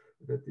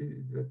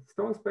 That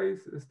stone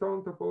space,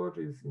 stone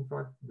topology is in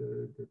fact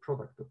the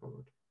product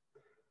topology.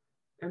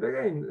 And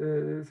again,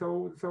 so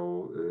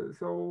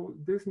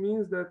this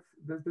means that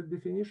the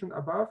definition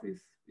above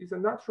is a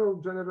natural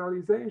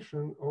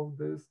generalization of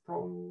the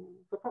stone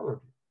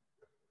topology.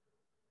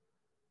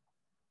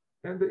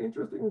 And the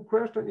interesting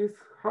question is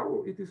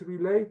how it is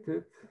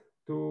related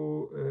to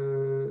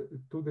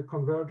the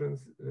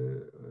convergence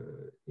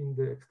in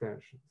the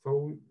extension. So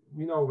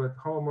we know that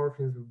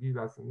homomorphisms give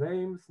us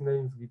names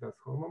give us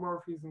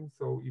homomorphisms.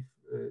 So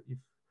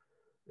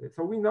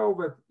so we know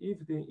that if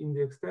in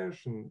the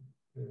extension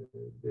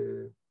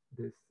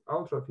this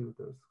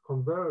ultrafilters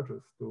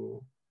converges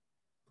to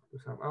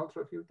some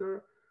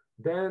ultrafilter,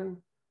 then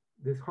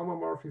this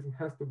homomorphism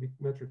has to be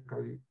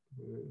metrically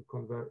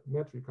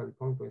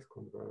pointwise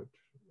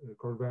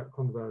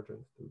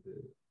convergent to the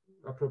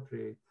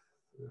appropriate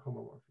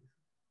homomorphism.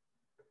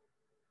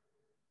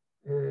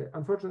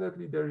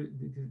 Unfortunately,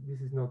 this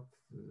is not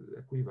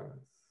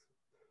equivalence.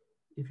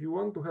 If you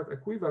want to have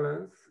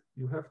equivalence,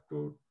 you have to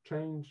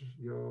change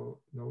your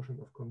notion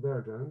of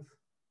convergence.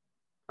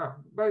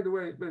 By the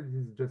way, this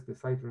is just a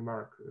side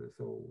remark.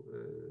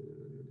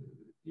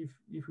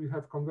 If we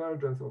have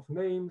convergence of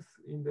names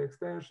in the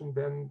extension,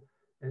 then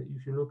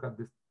if you look at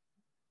the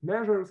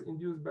measures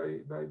induced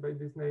by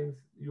these names,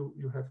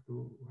 you have to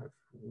have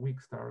weak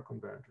star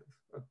convergence.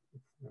 But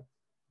it's not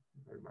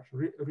very much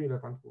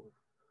relevant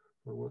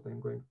for what I'm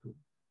going to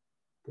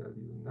tell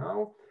you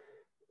now.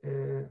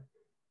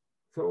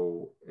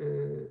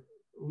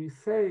 We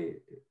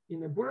say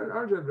in a Boolean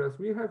algebras,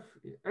 we have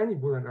any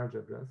Boolean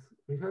algebras,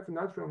 we have a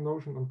natural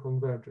notion on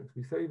convergence.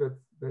 We say that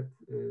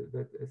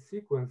a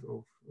sequence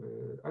of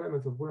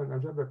elements of Boolean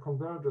algebra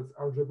converges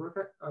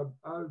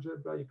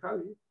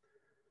algebraically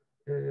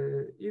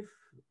if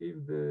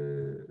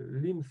the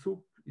lim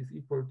sup is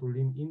equal to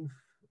lim inf,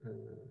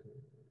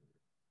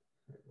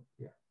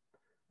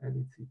 and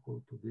it's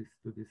equal to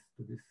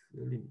this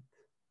limit.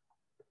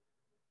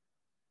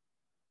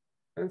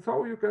 And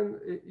so you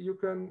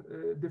can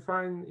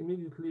define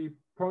immediately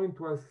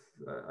pointwise.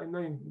 I'm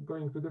not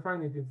going to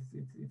define it.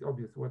 It's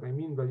obvious what I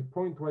mean by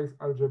pointwise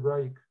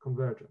algebraic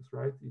convergence,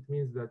 right? It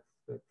means that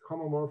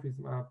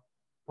homomorphisms are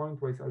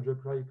pointwise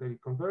algebraically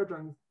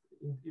convergent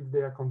if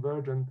they are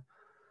convergent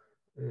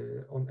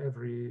on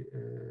every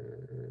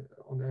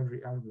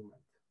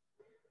argument.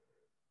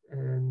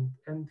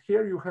 And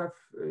here you have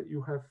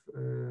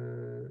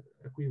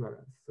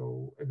equivalence.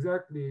 So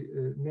exactly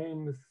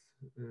names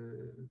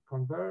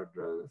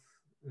converges,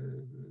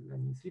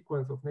 and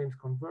sequence of names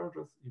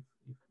converges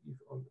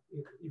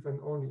if and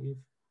only if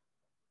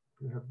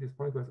you have this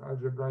pointwise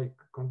algebraic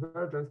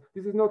convergence.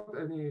 This is not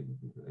any,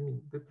 I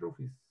mean, the proof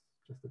is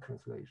just a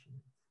translation.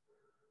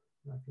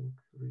 It's nothing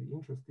really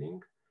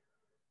interesting,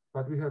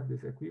 but we have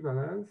this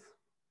equivalence.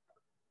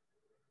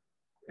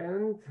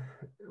 And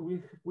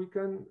we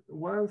can,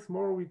 once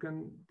more, we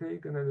can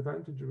take an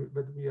advantage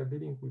that we are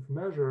dealing with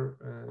measure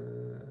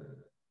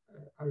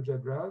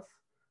algebras.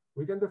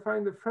 We can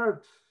define the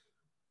third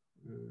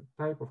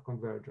type of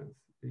convergence,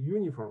 the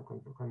uniform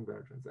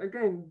convergence.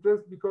 Again,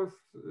 just because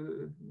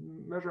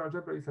measure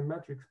algebra is a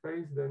metric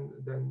space, then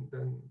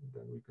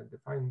we can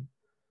define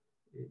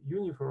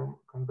uniform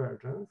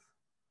convergence.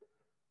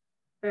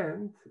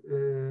 And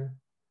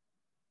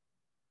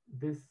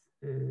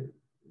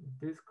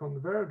this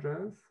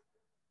convergence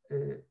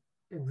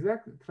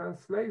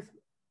translates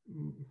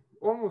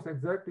almost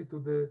exactly to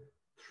the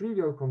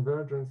trivial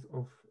convergence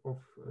of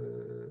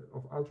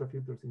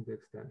ultrafilters in the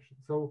extension.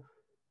 So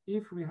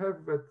if we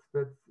have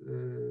that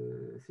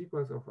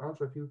sequence of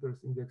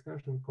ultrafilters in the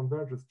extension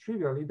converges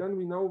trivially, then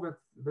we know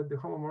that the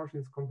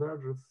homomorphism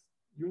converges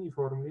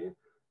uniformly.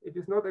 It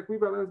is not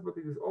equivalence, but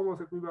it is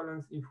almost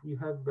equivalence if we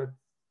have that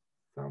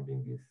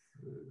something is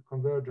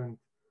convergent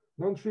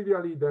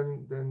non-trivially,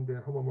 then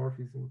the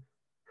homomorphism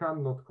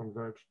cannot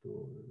converge to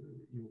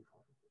uniformity.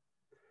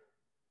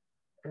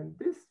 And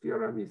this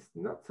theorem is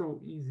not so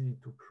easy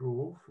to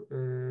prove,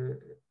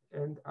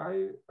 and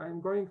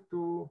I'm going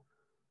to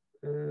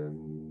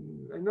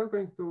I'm not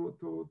going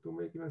to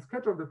make even a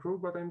sketch of the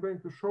proof, but I'm going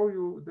to show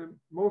you the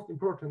most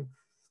important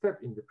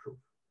step in the proof.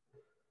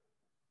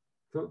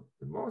 So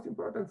the most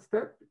important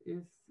step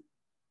is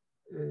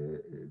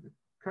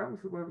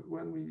comes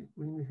when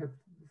we have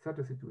such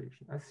a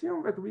situation.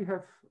 Assume that we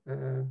have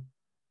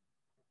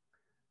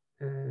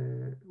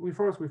we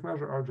first with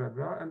measure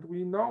algebra, and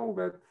we know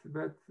that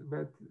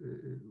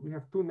we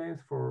have two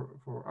names for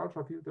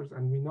ultrafilters,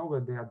 and we know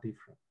that they are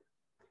different.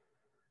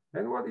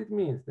 Then what it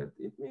means? That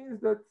it means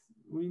that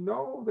we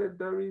know that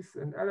there is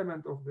an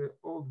element of the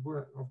old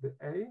of the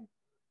A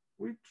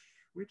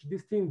which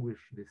distinguish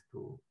these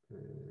two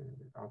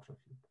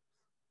ultrafilters.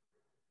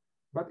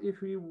 But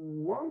if we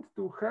want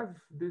to have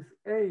this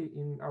A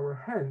in our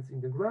hands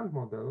in the grand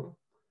model,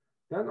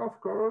 then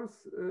of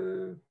course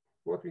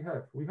what we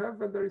have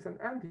that there is an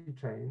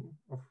anti-chain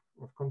of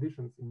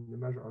conditions in the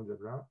measure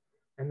algebra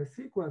and a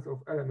sequence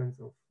of elements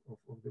of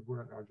the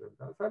Boolean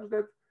algebra, such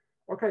that,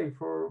 okay,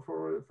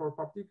 for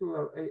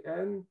particular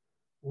AN,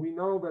 we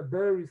know that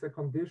there is a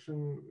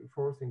condition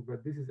forcing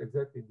that this is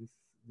exactly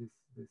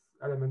this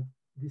element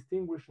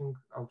distinguishing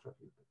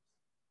ultrafilters.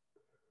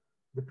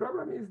 The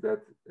problem is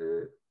that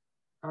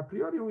a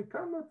priori we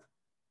cannot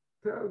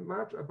tell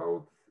much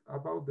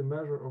about the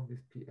measure of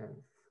these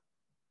PNs.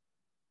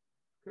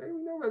 Okay,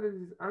 we know that it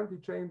is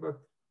anti-chain, but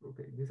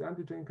okay, this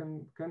anti-chain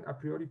can a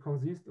priori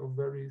consist of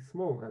very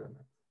small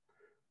elements.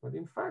 But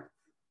in fact,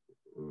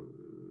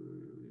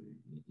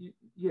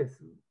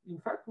 yes, in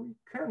fact, we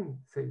can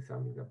say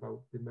something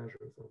about the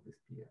measures of this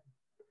PN.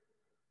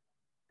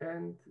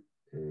 And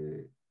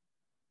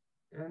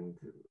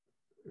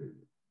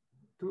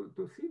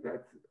to see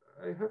that,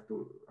 I have to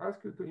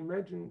ask you to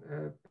imagine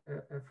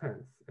a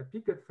fence, a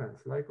picket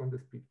fence, like on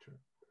this picture.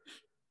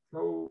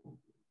 So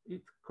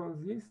it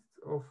consists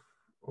of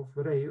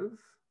rails.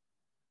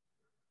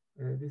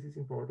 This is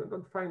important,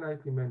 and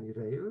finitely many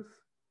rails.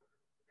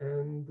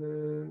 And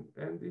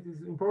it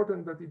is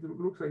important that it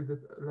looks like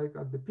that, like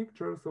at the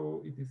picture,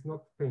 so it is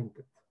not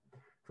painted.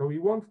 So we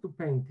want to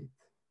paint it.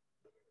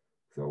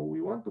 So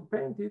we want to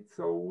paint it,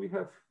 so we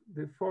have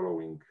the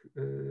following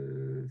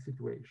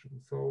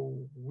situation.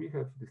 So we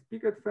have this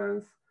picket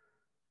fence,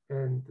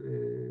 and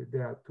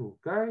there are two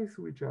guys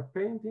which are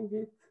painting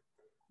it.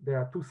 There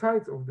are two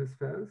sides of this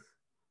fence,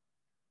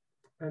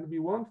 and we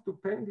want to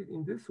paint it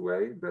in this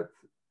way that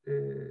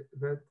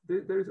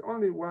there is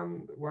only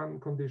one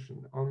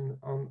condition.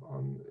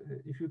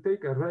 If you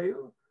take a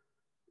rail,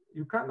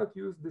 you cannot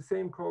use the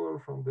same color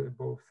from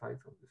both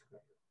sides of this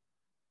rail.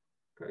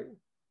 Okay.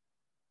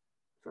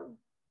 So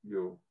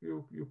you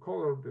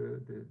color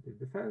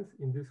the fence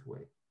in this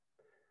way,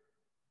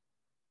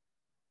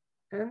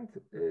 and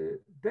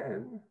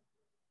then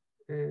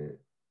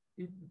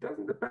it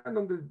doesn't depend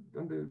on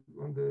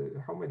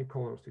the how many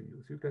colors you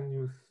use. You can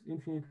use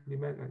infinitely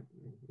many.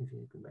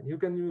 You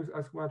can use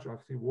as much as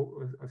you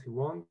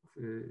want.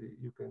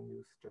 You can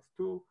use just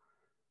two.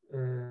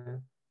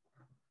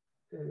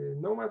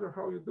 No matter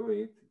how you do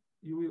it,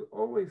 you will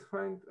always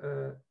find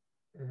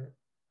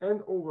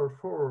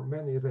n/4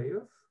 many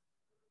rails,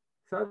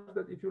 such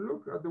that if you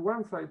look at the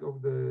one side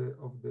of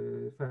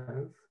the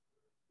fence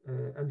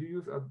and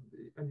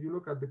you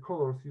look at the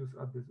colors used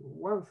at this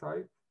one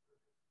side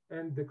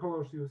and the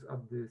colors used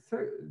at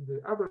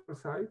the other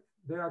side,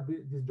 they are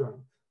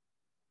disjoint.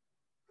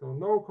 So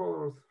no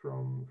colors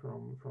from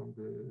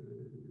the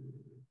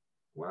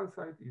one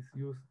side is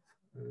used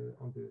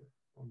on the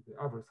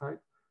other side.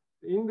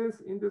 In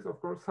this of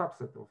course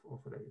subset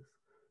of rails,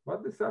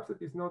 but the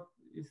subset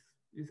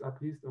is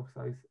at least of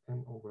size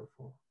n/4.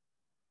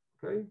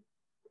 Okay.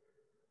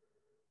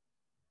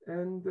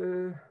 And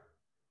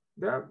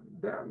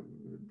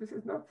this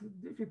is not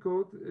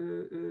difficult.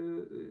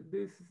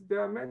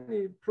 There are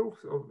many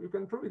proofs of. You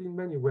can prove it in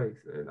many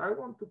ways, and I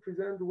want to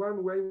present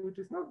one way which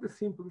is not the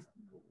simplest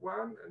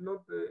one,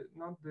 not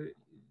the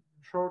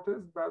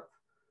shortest, but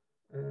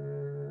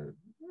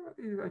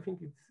I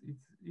think it's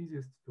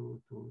easiest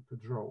to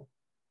draw.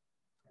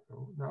 So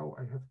now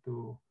I have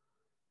to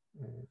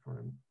for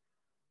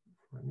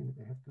a minute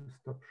I have to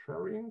stop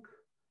sharing,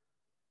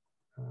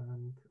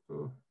 and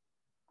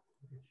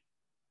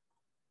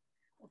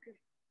okay.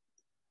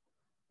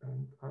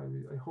 And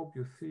I hope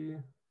you see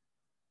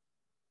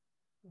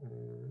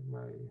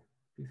my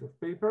piece of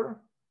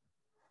paper.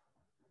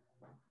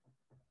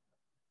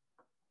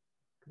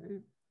 Okay.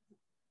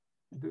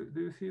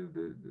 Do you see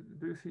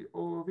do you see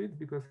all of it?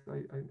 Because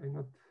I'm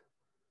not.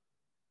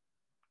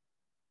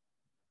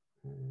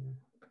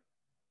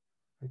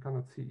 I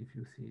cannot see if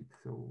you see it.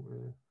 So.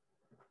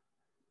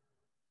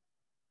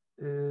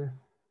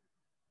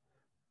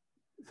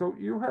 So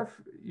you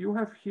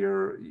have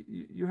here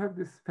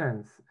this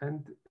fence,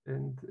 and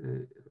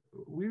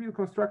we will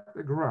construct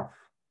a graph,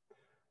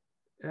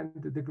 and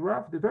the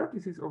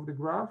vertices of the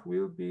graph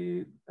will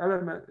be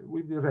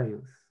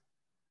rails.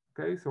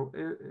 Okay, so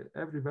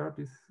every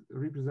vertex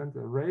represents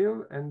a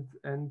rail, and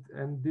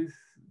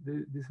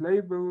these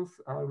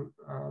labels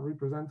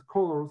represent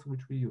colors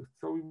which we used.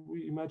 So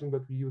we imagine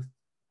that we used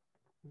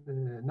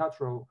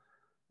natural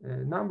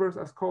numbers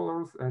as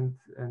colors, and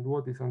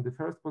what is on the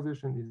first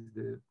position is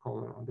the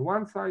color on the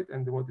one side,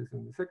 and what is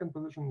in the second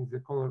position is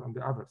the color on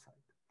the other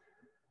side.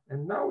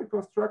 And now we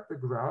construct a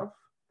graph.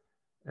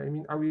 I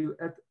mean, I will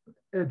add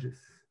edges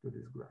to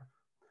this graph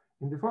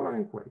in the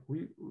following way.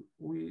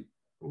 We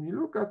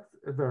look at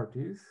a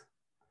vertex,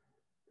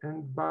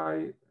 and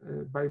by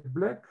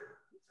black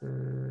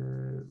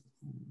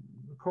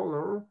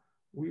color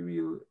we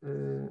will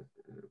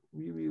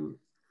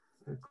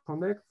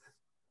connect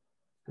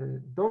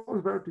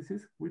those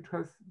vertices which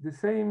has the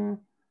same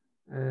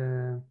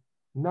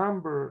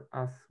number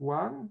as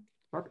 1,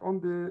 but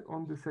on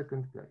the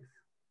second place.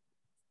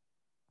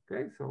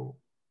 Okay, so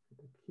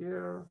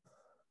here,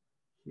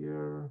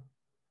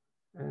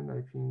 and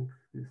I think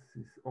this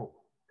is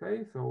all.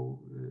 Okay, so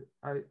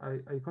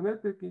I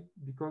connected it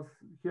because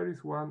here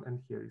is 1 and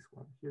here is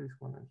 1, here is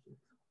 1 and here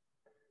is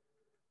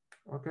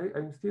 1. Okay,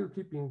 I'm still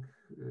keeping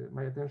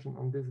my attention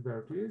on this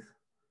vertex,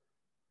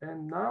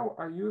 and now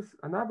I use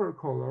another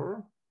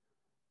color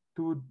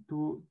to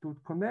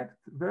connect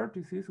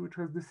vertices which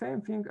has the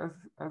same thing as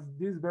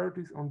this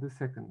vertex on the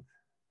second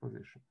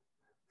position.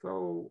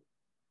 So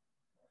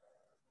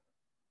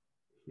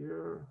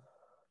here,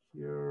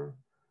 here,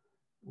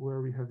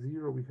 where we have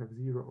 0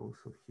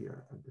 also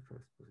here at the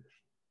first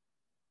position.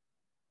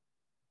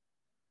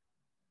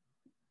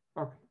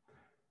 Okay.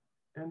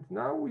 And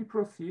now we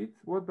proceed.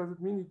 What does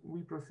it mean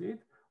we proceed?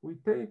 We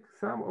take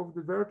some of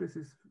the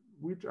vertices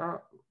which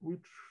are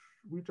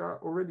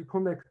already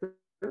connected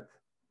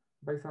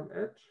by some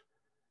edge,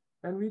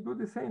 and we do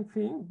the same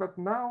thing, but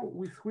now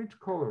we switch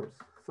colors.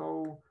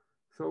 So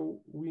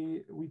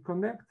we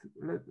connect.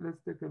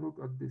 Let's take a look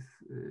at this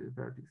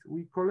vertex.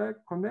 We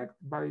connect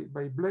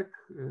by black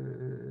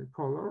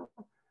color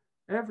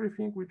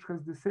everything which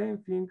has the same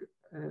thing,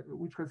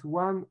 which has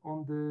 1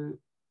 on the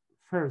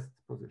first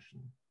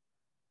position.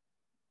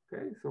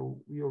 Okay, so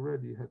we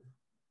already have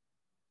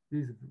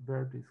this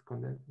vertex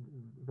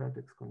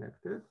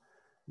connected.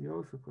 We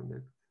also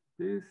connect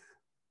this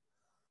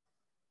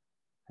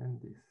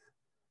and this.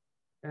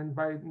 And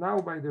by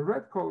the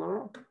red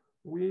color,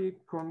 we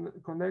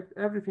connect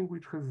everything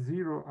which has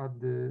 0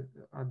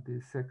 at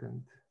the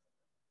second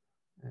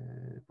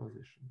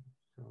position.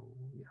 So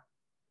yeah,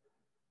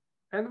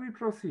 and we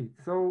proceed.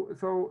 So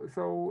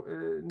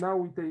now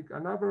we take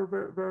another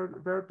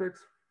vertex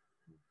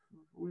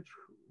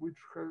which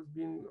has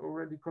been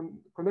already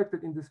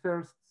connected in this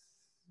first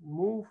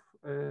move,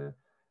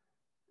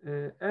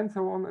 and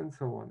so on and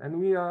so on. And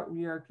we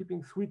are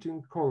keeping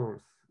switching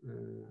colors,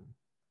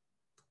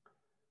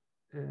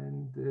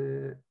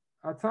 and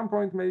at some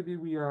point maybe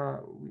we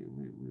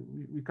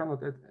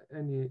cannot add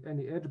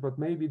any edge, but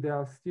maybe there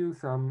are still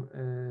some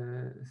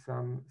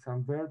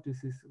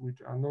vertices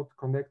which are not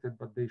connected,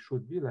 but they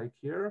should be, like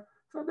here.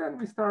 So then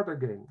we start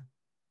again,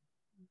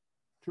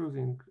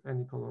 choosing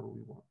any color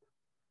we want.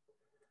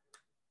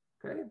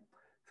 Okay,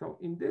 so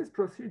in this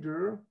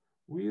procedure,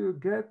 we'll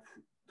get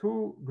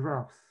 2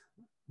 graphs,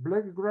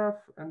 black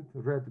graph and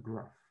red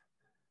graph.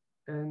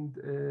 And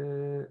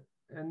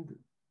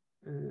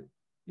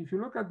if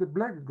you look at the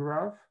black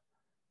graph,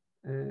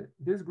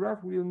 this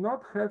graph will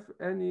not have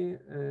any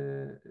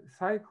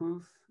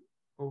cycles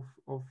of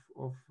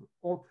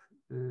odd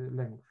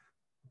length.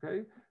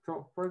 Okay,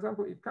 so for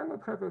example, it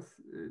cannot have a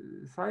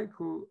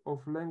cycle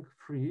of length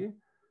 3,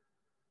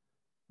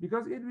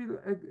 because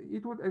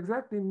it would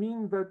exactly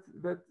mean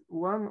that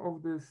one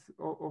of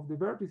the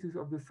vertices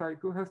of the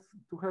cycle has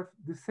to have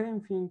the same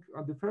thing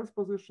at the first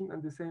position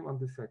and the same on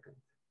the second,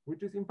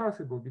 which is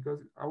impossible,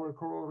 because our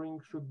coloring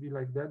should be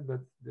like that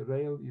the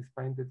rail is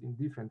painted in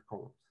different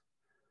colors.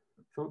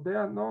 So there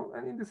are no,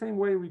 and in the same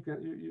way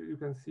you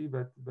can see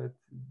that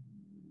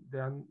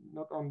there are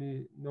not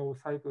only no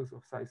cycles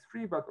of size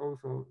 3, but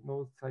also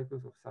no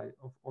cycles of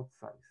odd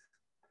size.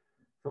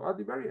 So at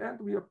the very end,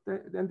 we obtain,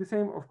 and the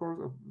same, of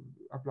course,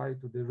 apply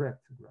to the red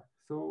graph.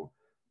 So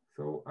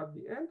at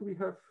the end, we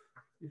have,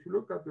 if you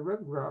look at the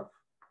red graph,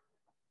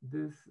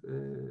 this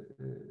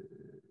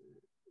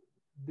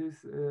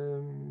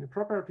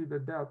property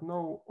that there are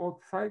no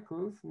odd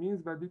cycles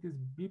means that it is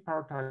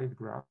bipartite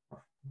graph.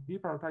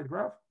 Bipartite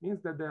graph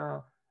means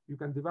that you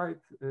can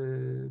divide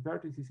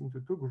vertices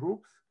into 2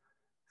 groups,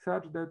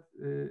 such that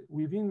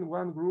within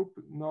one group,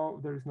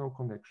 there is no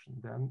connection,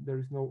 then there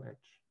is no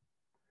edge.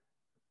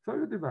 So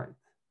you divide.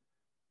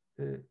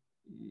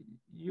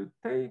 You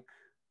take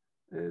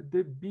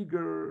the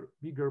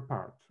bigger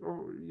part,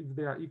 or if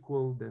they are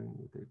equal, then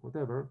you take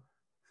whatever.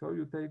 So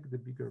you take the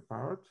bigger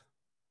part,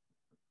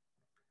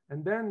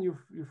 and then you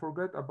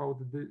forget about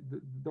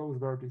those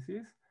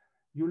vertices.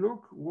 You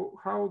look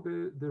how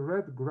the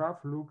red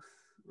graph looks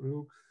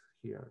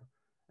here,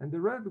 and the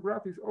red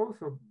graph is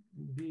also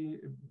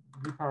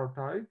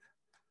bipartite,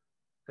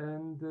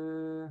 and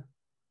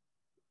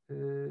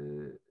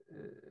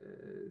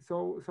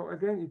so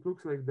again, it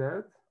looks like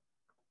that.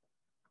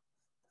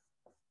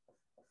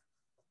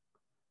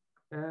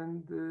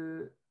 And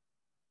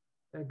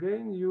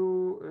again,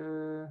 you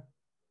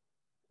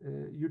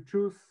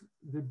choose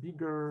the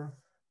bigger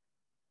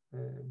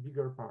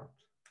part.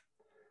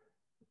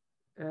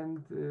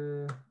 And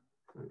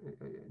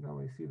now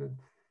I see that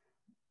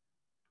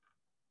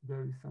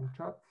there is some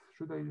chat.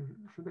 Should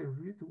I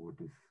read what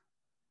is?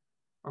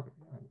 Okay.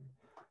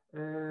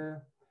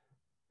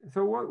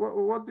 So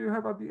what do you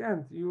have at the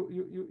end?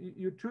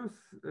 You choose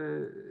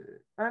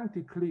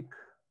anti-click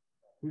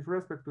with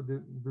respect to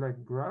the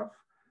black graph.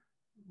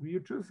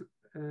 You choose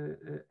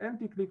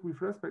anti-click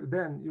with respect.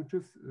 Then you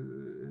choose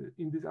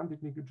in this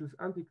anti-click, you choose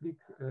anti-click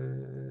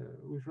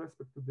with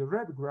respect to the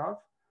red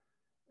graph.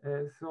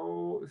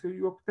 So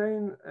you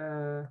obtain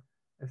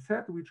a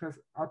set which has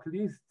at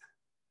least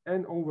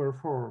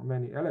n/4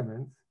 many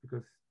elements,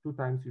 because 2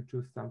 times you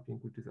choose something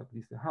which is at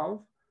least a half,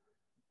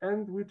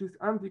 and which is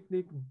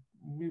anti-click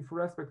with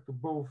respect to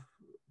both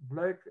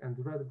black and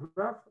red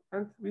graph.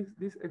 And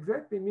this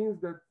exactly means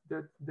that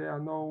there are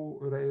no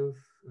rails,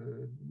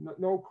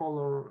 no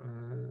color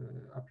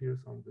appears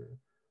on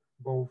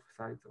both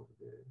sides of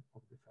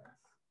the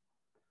fence.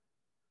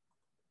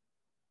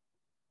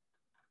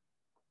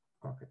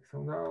 Okay,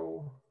 so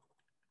now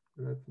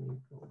let me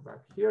go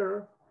back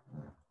here.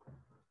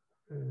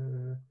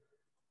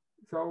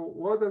 So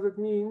what does it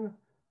mean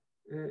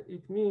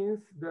it means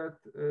that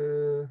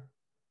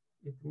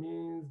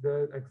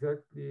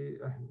exactly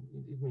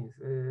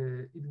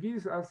it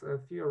gives us a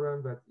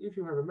theorem that if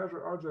you have a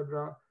measure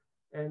algebra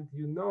and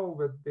you know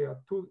that there are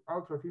two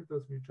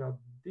ultrafilters which are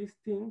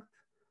distinct,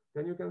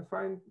 then you can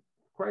find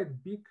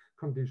quite big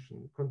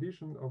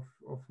condition of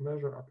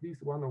measure at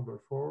least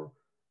 1/4,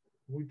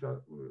 which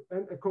are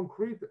and a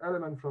concrete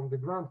element from the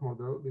ground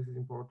model. This is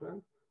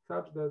important,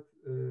 such that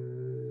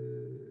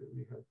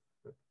we have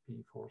that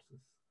P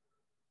forces.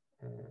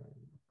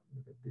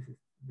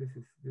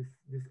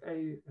 This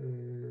A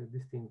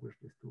distinguish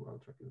these two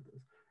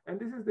ultrafilters, and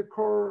this is the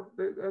core.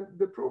 And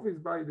the proof is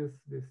by this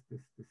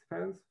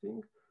fence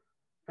thing,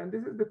 and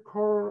this is the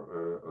core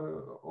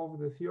of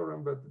the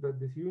theorem that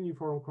this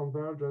uniform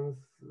convergence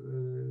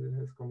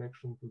has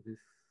connection to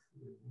this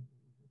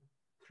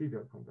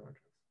trivial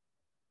convergence.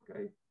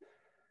 Okay.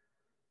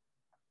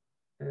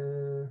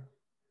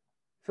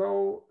 So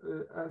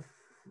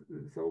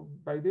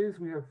by this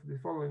we have the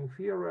following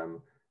theorem.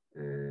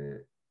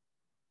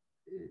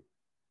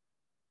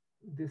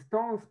 The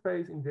Stone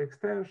space in the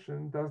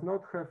extension does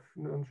not have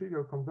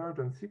non-trivial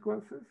convergent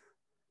sequences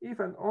if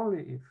and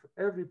only if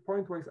every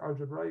pointwise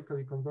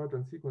algebraically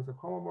convergent sequence of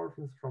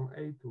homomorphisms from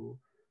A to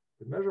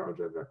the measure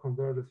algebra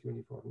converges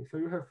uniformly. So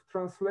you have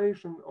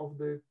translation of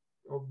the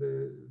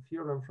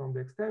theorem from the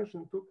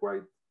extension to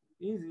quite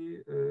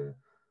easy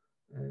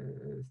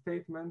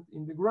statement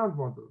in the ground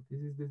model.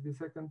 This is the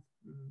second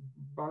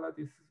bullet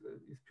is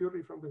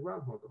purely from the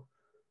ground model.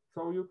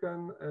 So you can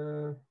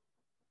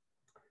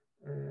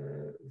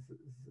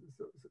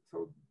so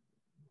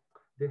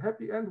the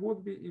happy end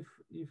would be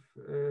if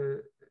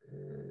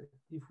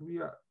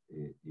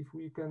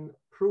we can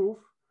prove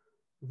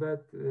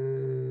that,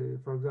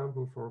 for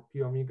example, for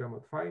P omega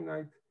mod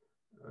finite,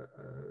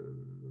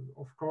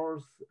 of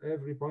course,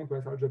 every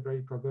pointwise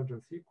algebraic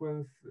convergent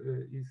sequence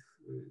is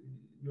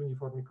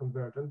uniformly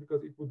convergent,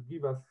 because it would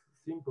give us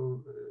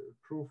simple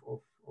proof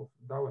of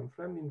Dow and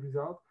Fremlin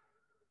result.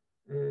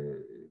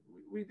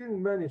 We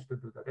didn't manage to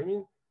do that. I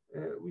mean,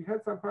 we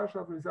had some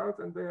partial results,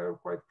 and they are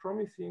quite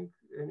promising.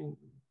 I mean,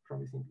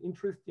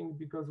 interesting,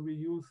 because we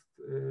used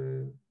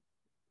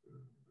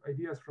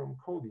ideas from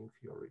coding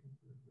theory,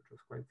 which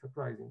was quite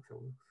surprising.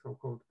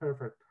 So-called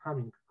perfect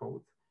Hamming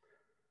codes.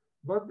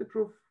 But the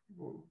proof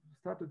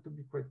started to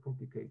be quite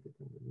complicated,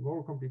 and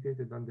more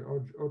complicated than the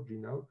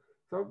original.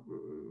 So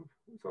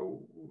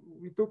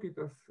we took it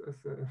as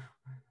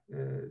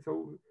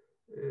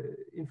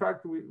in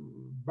fact,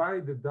 by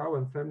the Dow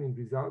and Fremlin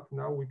result,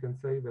 now we can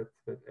say that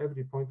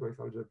every pointwise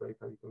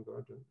algebraically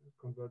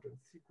convergent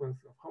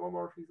sequence of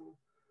homomorphism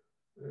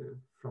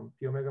from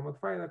P omega mod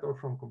finite or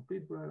from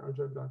complete Boolean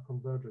algebra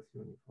converges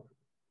uniformly.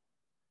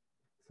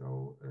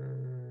 So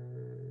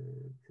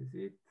this is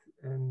it,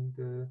 and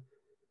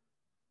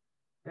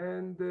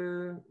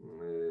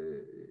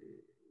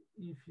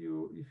if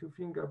you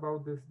think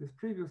about this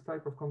previous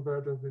type of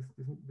convergence,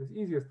 this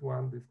easiest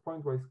one, this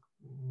pointwise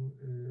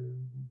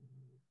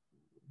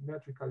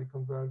metrically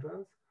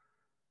convergence,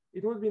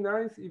 it would be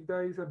nice if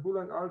there is a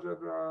Boolean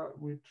algebra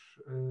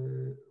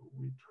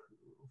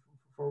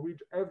for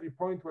which every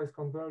pointwise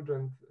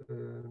convergent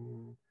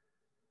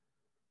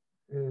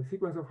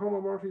sequence of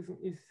homomorphism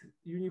is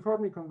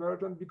uniformly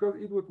convergent, because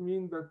it would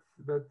mean that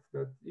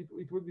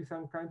it would be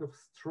some kind of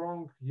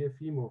strong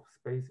Yefimov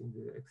space in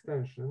the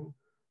extension,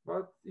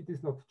 but it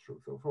is not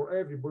true. So for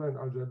every Boolean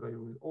algebra, you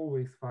will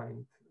always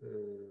find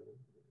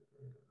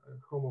a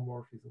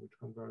homomorphism which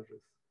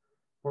converges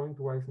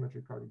pointwise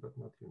metrically, but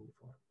not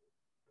uniform.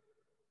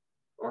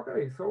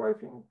 Okay, so I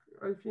think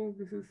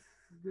this is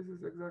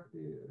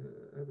exactly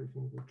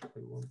everything which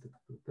I wanted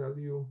to tell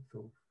you.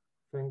 So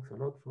thanks a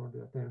lot for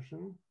the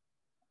attention.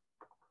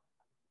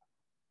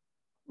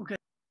 Okay.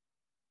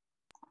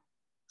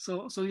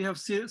 So you have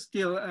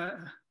still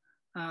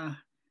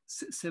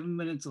 7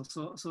 minutes or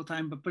so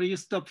time, but you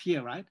stop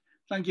here, right?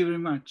 Thank you very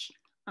much.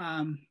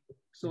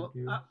 So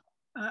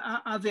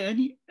are there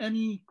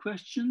any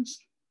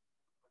questions,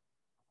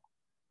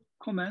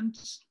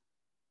 comments?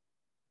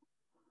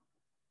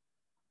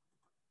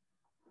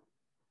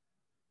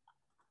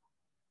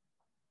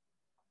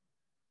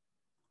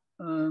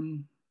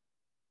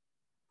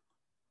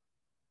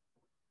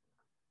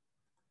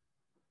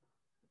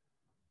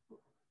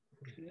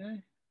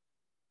 Okay.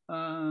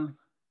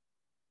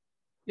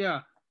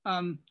 Yeah.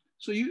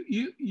 So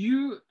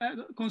you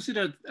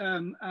considered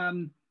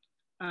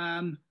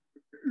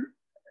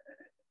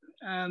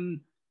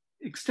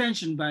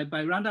extension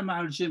by random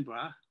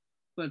algebra,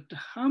 but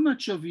how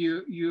much of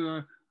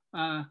your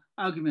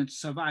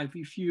arguments survive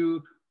if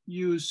you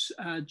use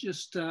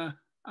just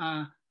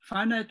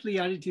finitely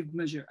additive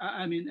measure?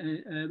 I mean,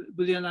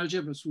 Boolean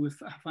algebras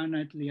with a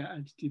finitely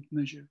additive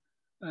measure.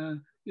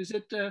 Is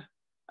it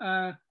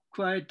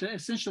quite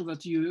essential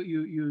that you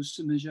use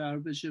measure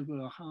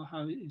algebra?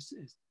 How is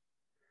it?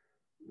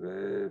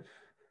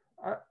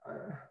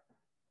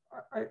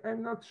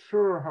 I'm not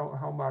sure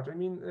how much. I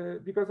mean,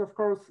 because of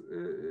course,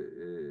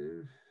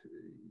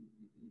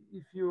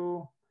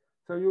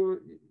 So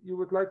you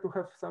would like to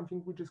have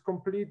something which is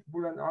complete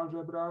Boolean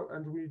algebra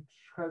and which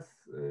has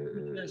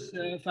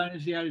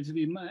finally to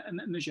be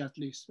measured at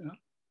least.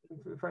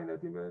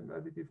 Finite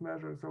additive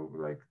measure, so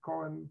like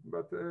Cohen,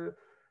 but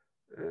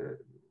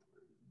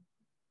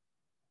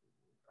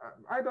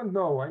I don't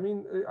know. I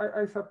mean,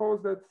 I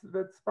suppose that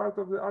that's part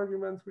of the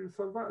arguments will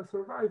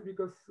survive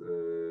because,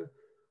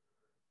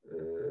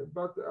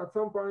 but at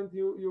some point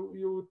you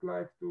would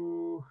like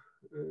to.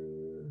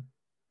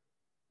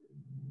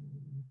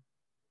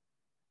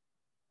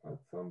 At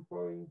some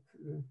point,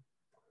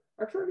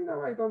 actually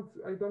now I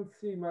don't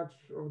see much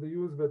of the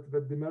use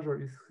that the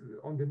measure is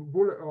on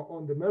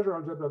the measure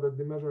algebra, that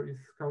the measure is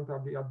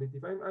countably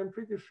additive. I'm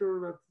pretty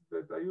sure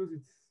that I use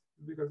it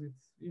because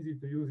it's easy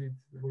to use it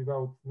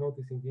without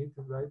noticing it,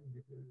 right?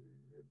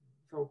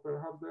 So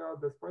perhaps they are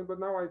at this point, but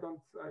now I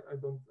don't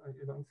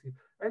see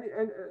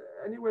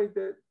anyway.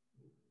 The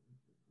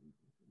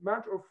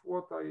much of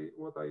what I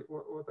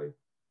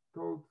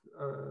told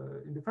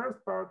in the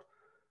first part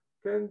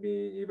can be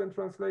even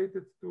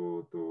translated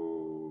to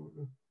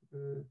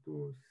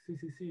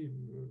CCC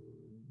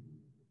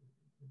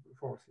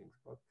forcings,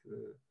 but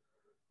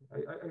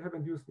I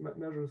haven't used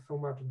measures so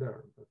much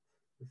there. But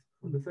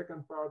for the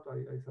second part,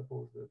 I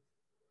suppose that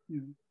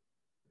yes,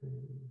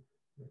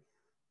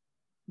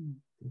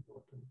 it's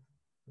important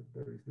that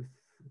there is this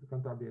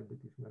countably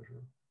additive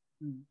measure.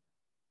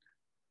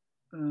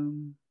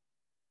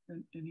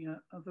 And any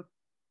other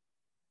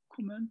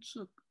comments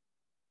or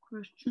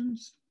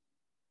questions?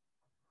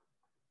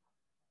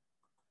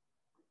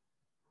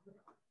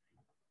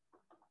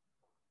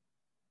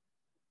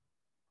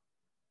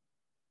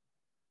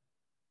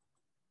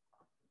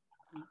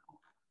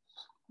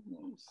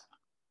 Yes.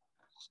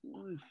 So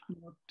if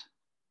not,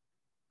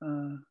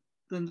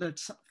 then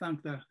let's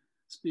thank the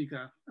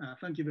speaker.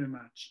 Thank you very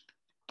much.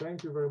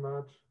 Thank you very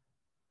much.